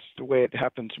 but that's the way it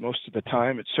happens most of the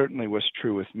time. It certainly was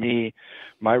true with me.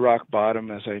 My rock bottom,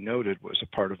 as I noted, was in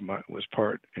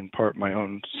part my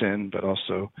own sin, but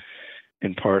also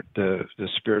in part the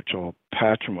spiritual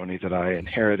patrimony that I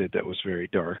inherited that was very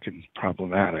dark and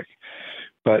problematic.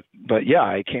 But yeah,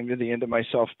 I came to the end of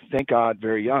myself, thank God,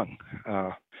 very young.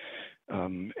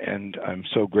 And I'm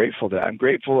so grateful that I'm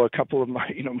grateful a couple of my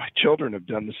children have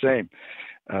done the same.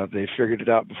 They figured it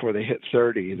out before they hit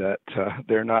 30 that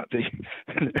they're not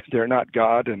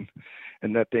God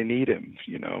and that they need Him,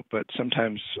 But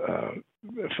sometimes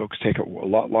folks take a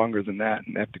lot longer than that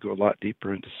and have to go a lot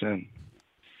deeper into sin.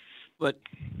 But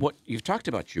what you've talked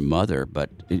about your mother,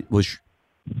 but it was.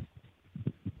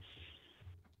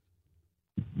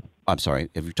 I'm sorry.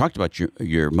 Have you talked about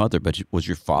your mother? But was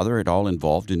your father at all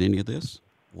involved in any of this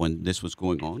when this was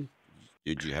going on?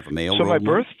 Did you have a male? So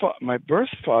my birth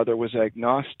father was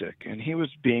agnostic, and he was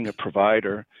being a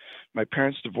provider. My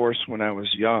parents divorced when I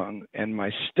was young, and my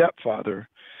stepfather,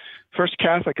 first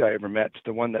Catholic I ever met,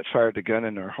 the one that fired a gun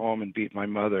in our home and beat my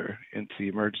mother into the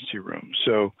emergency room.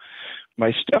 So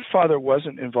my stepfather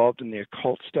wasn't involved in the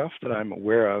occult stuff that I'm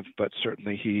aware of, but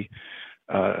certainly he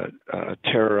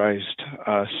terrorized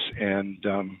us and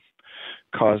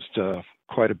caused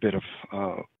quite a bit of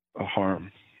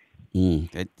harm.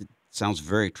 It sounds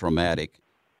very traumatic.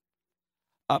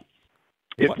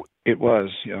 It was,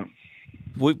 yeah.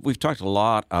 We've talked a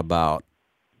lot about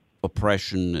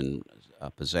oppression and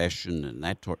possession and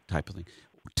that type of thing.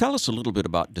 Tell us a little bit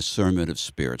about discernment of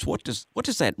spirits. What does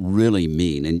that really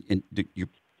mean? And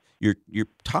your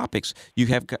topics, you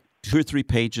have got 2 or 3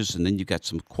 pages, and then you got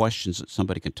some questions that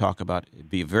somebody can talk about. It'd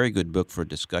be a very good book for a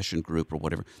discussion group or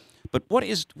whatever. But what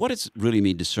does it really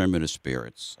mean, discernment of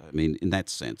spirits? I mean, in that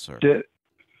sense, or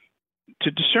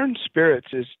to discern spirits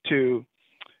is to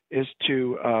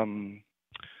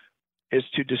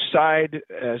decide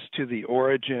as to the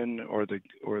origin or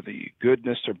the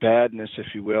goodness or badness,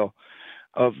 if you will,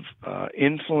 of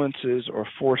influences or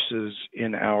forces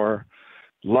in our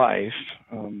life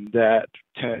that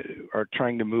are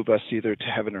trying to move us either to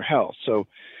heaven or hell. So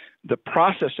the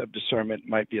process of discernment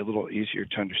might be a little easier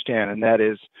to understand, and that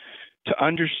is to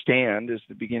understand is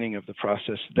the beginning of the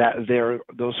process that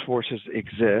those forces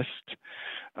exist,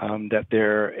 that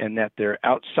they're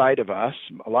outside of us.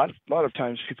 A lot of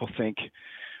times people think,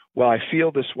 well, I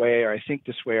feel this way, or I think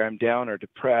this way, or I'm down or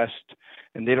depressed,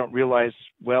 and they don't realize,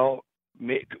 well,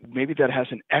 maybe that has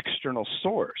an external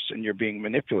source and you're being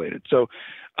manipulated. So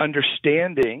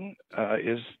understanding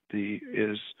is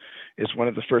one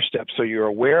of the first steps. So you're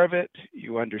aware of it,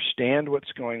 you understand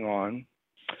what's going on,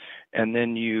 and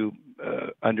then you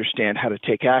understand how to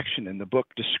take action. And the book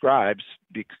describes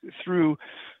through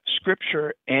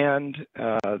scripture and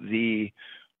the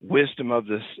wisdom of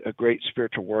this great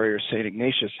spiritual warrior, St.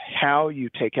 Ignatius, how you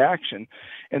take action.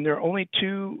 And there are only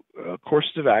two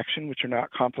courses of action, which are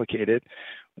not complicated.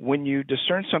 When you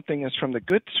discern something is from the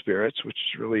good spirits, which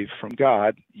is really from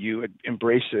God, you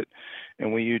embrace it.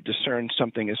 And when you discern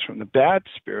something is from the bad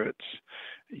spirits,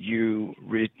 you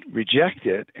reject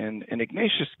it. And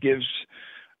Ignatius gives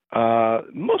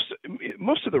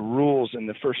most of the rules in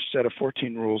the first set of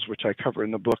 14 rules, which I cover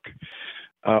in the book,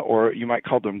 or you might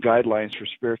call them guidelines for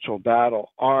spiritual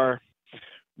battle, are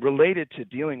related to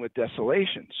dealing with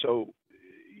desolation. So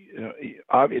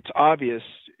it's obvious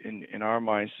in our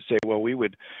minds to say, well, we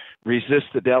would resist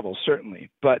the devil, certainly.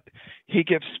 But he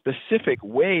gives specific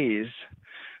ways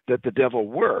that the devil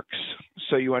works,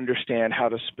 so you understand how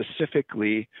to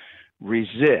specifically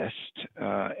resist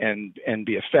and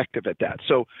be effective at that.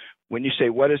 So when you say,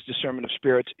 what is discernment of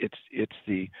spirits? It's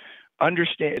the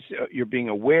understand. You're being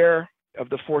aware of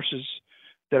the forces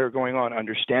that are going on,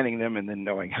 understanding them, and then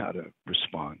knowing how to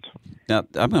respond. Now,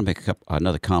 I'm going to make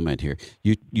another comment here.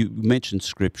 You mentioned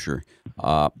Scripture.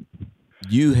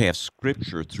 You have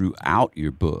Scripture throughout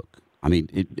your book. I mean,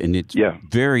 it's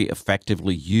very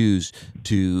effectively used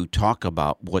to talk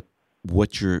about what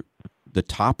the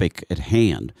topic at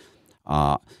hand.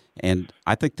 And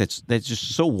I think that's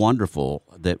just so wonderful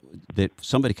that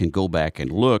somebody can go back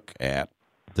and look at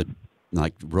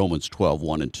like Romans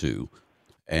 12:1 and 2,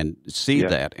 and see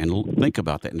that and think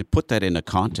about that and put that in a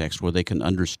context where they can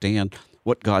understand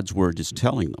what God's Word is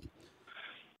telling them.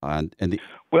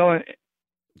 Go ahead.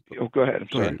 Go ahead,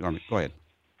 Armin. Go ahead.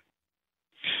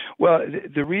 Well,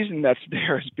 the reason that's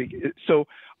there is so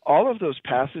all of those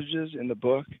passages in the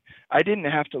book, I didn't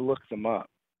have to look them up.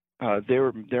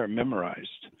 They're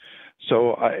memorized.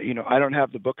 So I don't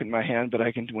have the book in my hand, but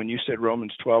I can. When you said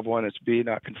Romans 12:1, it's be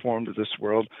not conformed to this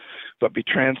world, but be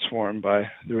transformed by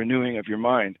the renewing of your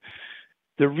mind.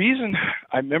 The reason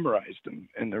I memorized them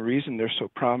and the reason they're so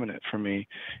prominent for me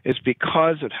is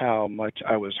because of how much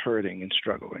I was hurting and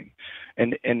struggling,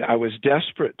 and I was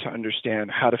desperate to understand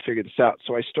how to figure this out.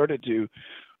 So I started to.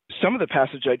 Some of the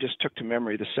passages I just took to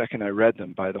memory the second I read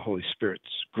them by the Holy Spirit's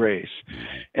grace.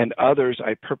 And others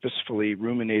I purposefully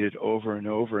ruminated over and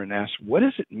over and asked, what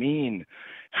does it mean?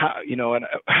 How, and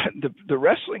the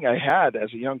wrestling I had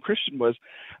as a young Christian was,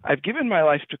 I've given my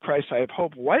life to Christ. I have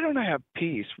hope. Why don't I have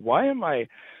peace? Why am I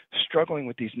struggling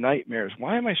with these nightmares?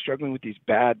 Why am I struggling with these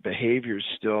bad behaviors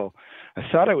still? I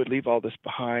thought I would leave all this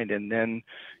behind. And then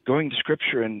going to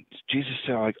Scripture, and Jesus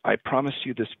said, I promise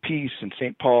you this peace. And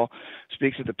St. Paul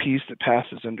speaks of the peace that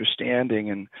passes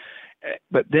understanding.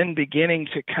 But then beginning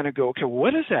to kind of go, okay,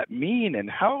 what does that mean? And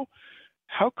how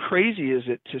crazy is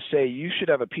it to say you should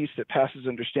have a peace that passes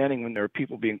understanding when there are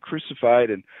people being crucified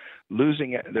and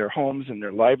losing their homes and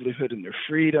their livelihood and their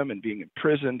freedom and being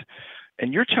imprisoned?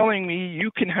 And you're telling me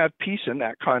you can have peace in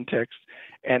that context,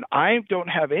 and I don't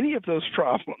have any of those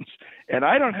problems, and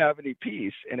I don't have any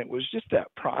peace. And it was just that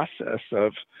process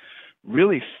of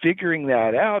really figuring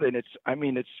that out. And it's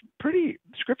pretty,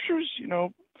 Scripture's,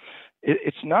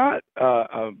 it's not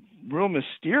real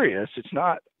mysterious. It's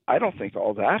not, I don't think,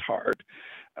 all that hard.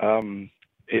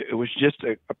 It was just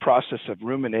a process of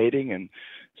ruminating and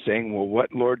saying, well,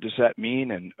 what, Lord, does that mean?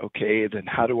 And okay, then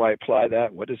how do I apply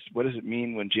that? What does it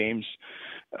mean when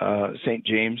St.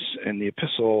 James in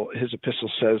his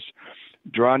epistle says,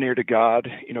 draw near to God,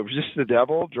 resist the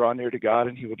devil, draw near to God,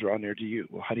 and he will draw near to you.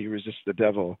 Well, how do you resist the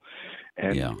devil?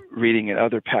 And reading in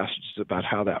other passages about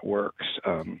how that works.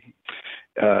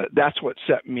 That's what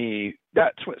set me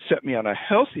on a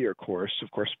healthier course,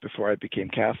 of course, before I became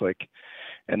Catholic,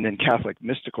 and then Catholic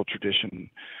mystical tradition.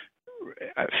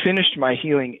 I finished my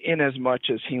healing in as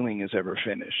much as healing is ever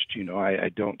finished. I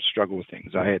don't struggle with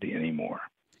anxiety anymore.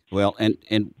 Well,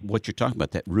 and what you're talking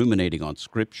about, that ruminating on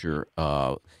Scripture,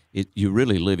 you're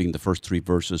really living the first three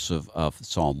verses of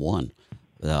Psalm 1.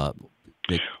 That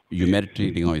you're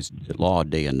meditating on His law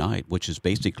day and night, which is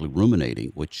basically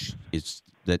ruminating, which is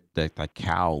that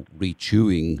cow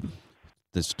rechewing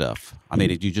this stuff. I mean,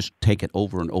 you just take it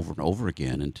over and over and over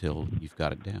again until you've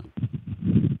got it down.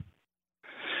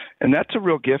 And that's a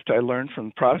real gift I learned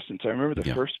from Protestants. I remember the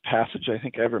Yeah. first passage I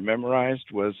think I ever memorized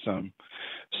was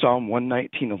Psalm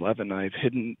 119:11. I've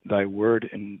hidden thy word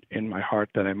in my heart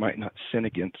that I might not sin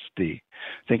against thee.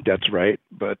 I think that's right.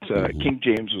 But King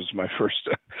James was my first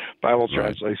Bible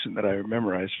translation that I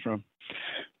memorized from.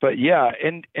 But yeah,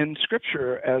 and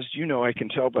Scripture, as you know, I can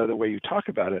tell by the way you talk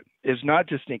about it, is not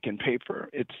just ink and paper.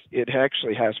 It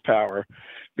actually has power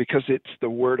because it's the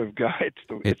Word of God.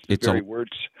 It's the very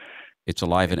words. It's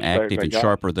alive and active and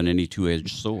sharper than any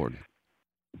two-edged sword.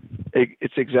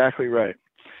 It's exactly right.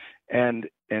 And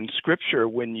Scripture,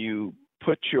 when you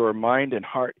put your mind and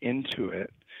heart into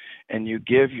it, and you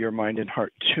give your mind and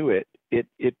heart to it,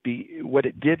 what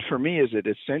it did for me is it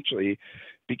essentially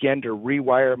began to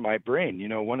rewire my brain. You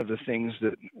know, one of the things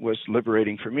that was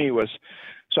liberating for me was,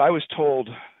 so I was told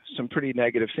some pretty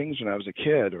negative things when I was a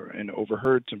kid, and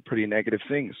overheard some pretty negative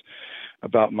things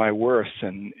about my worth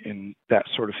and that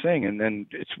sort of thing. And then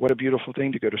what a beautiful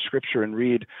thing to go to Scripture and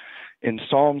read in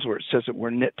Psalms where it says that we're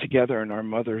knit together in our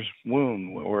mother's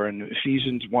womb, or in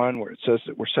Ephesians 1 where it says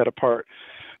that we're set apart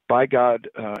by God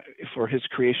for His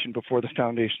creation before the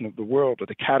foundation of the world, or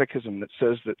the Catechism that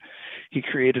says that He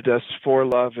created us for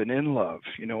love and in love,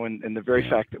 you know, and the very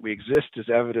fact that we exist is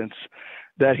evidence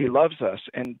that He loves us.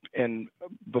 And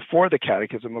before the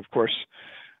Catechism, of course,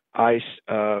 I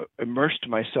immersed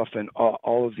myself in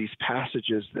all of these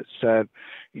passages that said,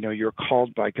 you know, you're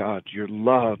called by God, you're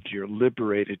loved, you're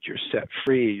liberated, you're set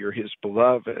free, you're His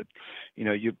beloved, you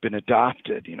know, you've been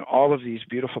adopted, you know, all of these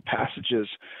beautiful passages,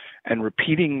 and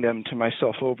repeating them to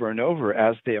myself over and over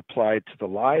as they applied to the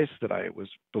lies that I was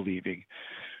believing,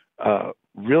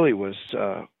 really was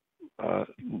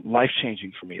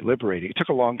life-changing for me, liberating. It took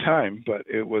a long time, but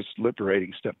it was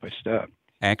liberating step by step.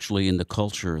 Actually, in the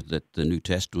culture that the New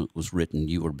Testament was written,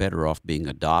 you were better off being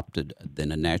adopted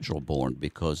than a natural born,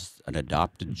 because an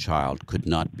adopted child could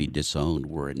not be disowned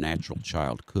where a natural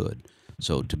child could.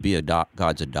 So to be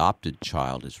God's adopted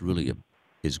child is really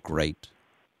is great.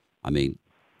 I mean,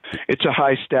 it's a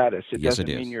high status. It yes, doesn't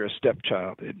it is. mean you're a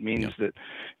stepchild. It means that,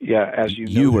 as you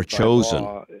you know, were chosen.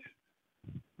 Law,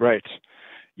 right.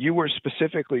 You were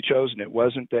specifically chosen. It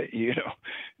wasn't that, you know,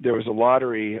 there was a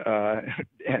lottery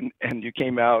and you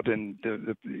came out and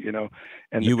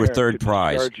and you were third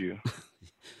prize. You.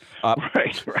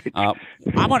 Right.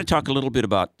 I want to talk a little bit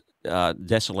about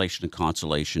desolation and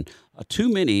consolation.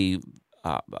 Too many,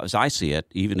 as I see it,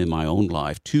 even in my own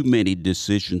life, too many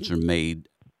decisions are made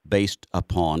based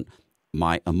upon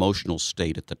my emotional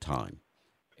state at the time,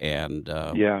 and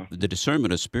the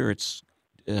discernment of spirits.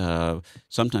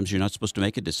 Sometimes you're not supposed to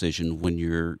make a decision when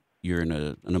you're in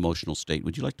an emotional state.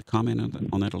 Would you like to comment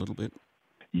on that a little bit?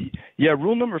 Yeah,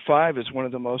 rule number 5 is one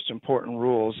of the most important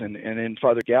rules, and in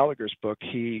Father Gallagher's book,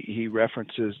 he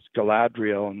references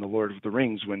Galadriel in The Lord of the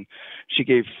Rings when she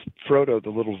gave Frodo the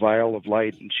little vial of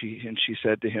light, and she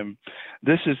said to him,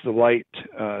 "This is the light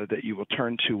that you will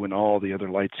turn to when all the other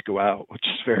lights go out," which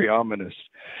is very ominous.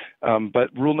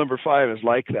 But rule number 5 is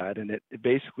like that, and it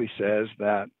basically says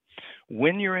that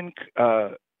when you're in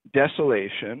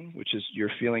desolation, which is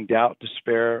you're feeling doubt,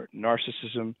 despair,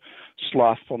 narcissism,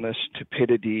 slothfulness,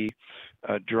 tepidity,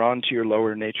 drawn to your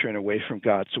lower nature and away from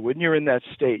God. So when you're in that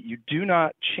state, you do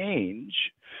not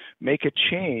make a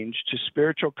change to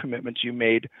spiritual commitments you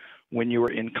made when you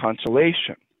were in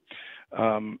consolation.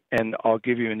 And I'll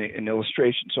give you an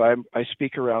illustration. So I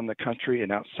speak around the country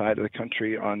and outside of the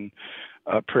country on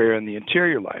prayer in the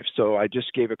interior life. So I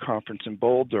just gave a conference in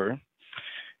Boulder,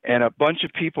 and a bunch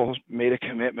of people made a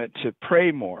commitment to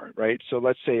pray more, right? So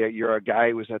let's say you're a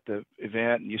guy who was at the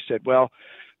event and you said, well,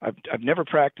 I've never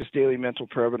practiced daily mental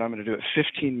prayer, but I'm going to do it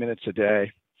 15 minutes a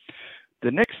day.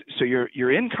 So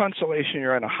you're in consolation,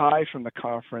 you're on a high from the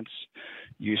conference.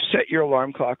 You set your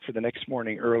alarm clock for the next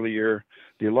morning earlier.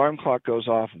 The alarm clock goes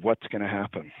off. What's going to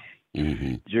happen?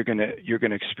 Mm-hmm. You're going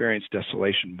to experience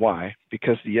desolation. Why?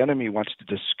 Because the enemy wants to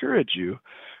discourage you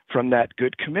from that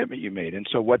good commitment you made. And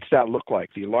so what's that look like?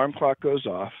 The alarm clock goes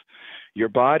off. Your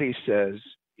body says,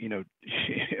 you know,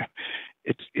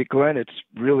 Glenn, it's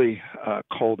really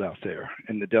cold out there.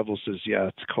 And the devil says, yeah,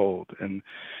 it's cold. And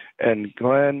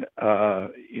Glenn,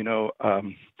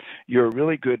 you're a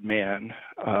really good man.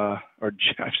 Or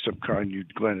I'm calling you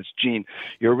Glenn, it's Gene.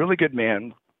 You're a really good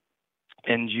man.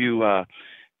 And you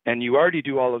and you already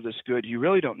do all of this good, you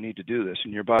really don't need to do this.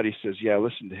 And your body says, yeah,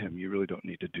 listen to him. You really don't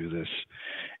need to do this.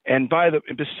 And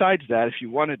besides that, if you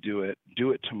want to do it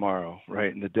tomorrow,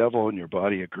 right? And the devil and your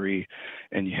body agree,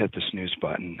 and you hit the snooze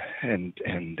button, and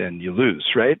then you lose,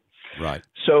 right? Right.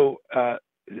 So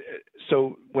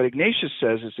what Ignatius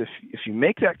says is if you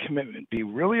make that commitment, be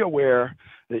really aware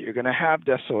that you're going to have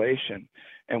desolation.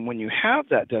 And when you have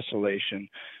that desolation,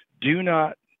 do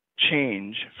not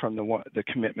change from the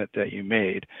commitment that you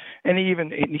made. And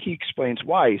he explains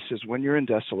why. He says when you're in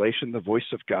desolation, the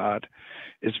voice of God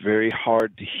is very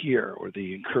hard to hear, or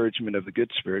the encouragement of the good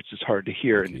spirits is hard to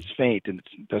hear, and it's faint and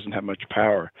it doesn't have much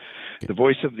power. The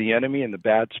voice of the enemy and the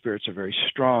bad spirits are very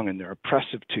strong, and they're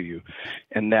oppressive to you.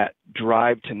 And that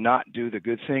drive to not do the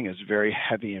good thing is very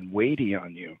heavy and weighty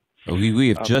on you. We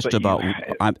have just about,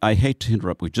 I hate to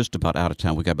interrupt, we're just about out of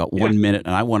time. We've got about 1 minute,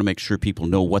 and I want to make sure people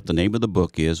know what the name of the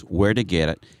book is, where to get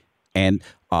it, and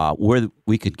where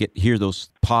we could hear those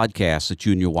podcasts that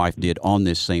you and your wife did on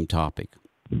this same topic.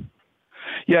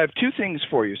 Yeah, I have two things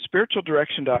for you.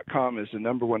 Spiritualdirection.com is the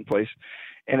number one place.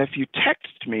 And if you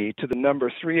text me to the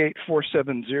number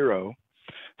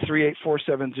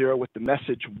 38470 with the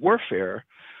message warfare,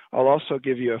 I'll also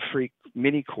give you a free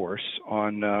mini course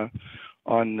on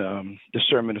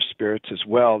discernment of spirits as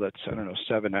well. That's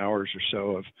 7 hours or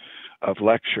so of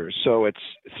lectures. So it's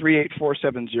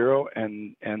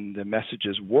 38470, and the message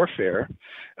is warfare,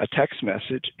 a text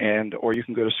message, or you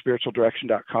can go to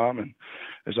spiritualdirection.com, and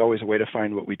there's always a way to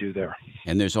find what we do there.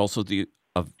 And there's also the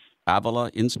Avila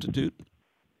Institute.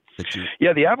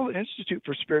 Yeah, the Avila Institute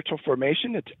for Spiritual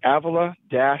Formation. It's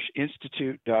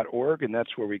avila-institute.org, and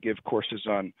that's where we give courses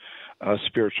on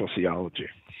spiritual theology.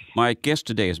 My guest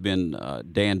today has been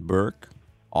Dan Burke,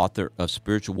 author of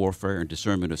Spiritual Warfare and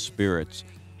Discernment of Spirits,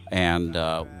 and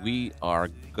we are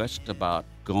just about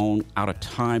gone out of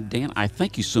time. Dan, I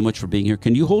thank you so much for being here.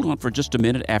 Can you hold on for just a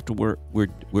minute after the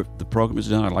program is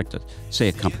done? I'd like to say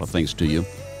a couple of things to you.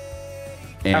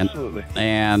 Absolutely.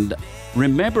 And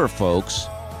remember, folks,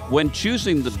 when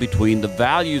choosing between the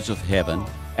values of heaven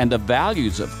and the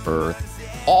values of earth,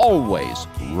 always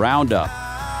round up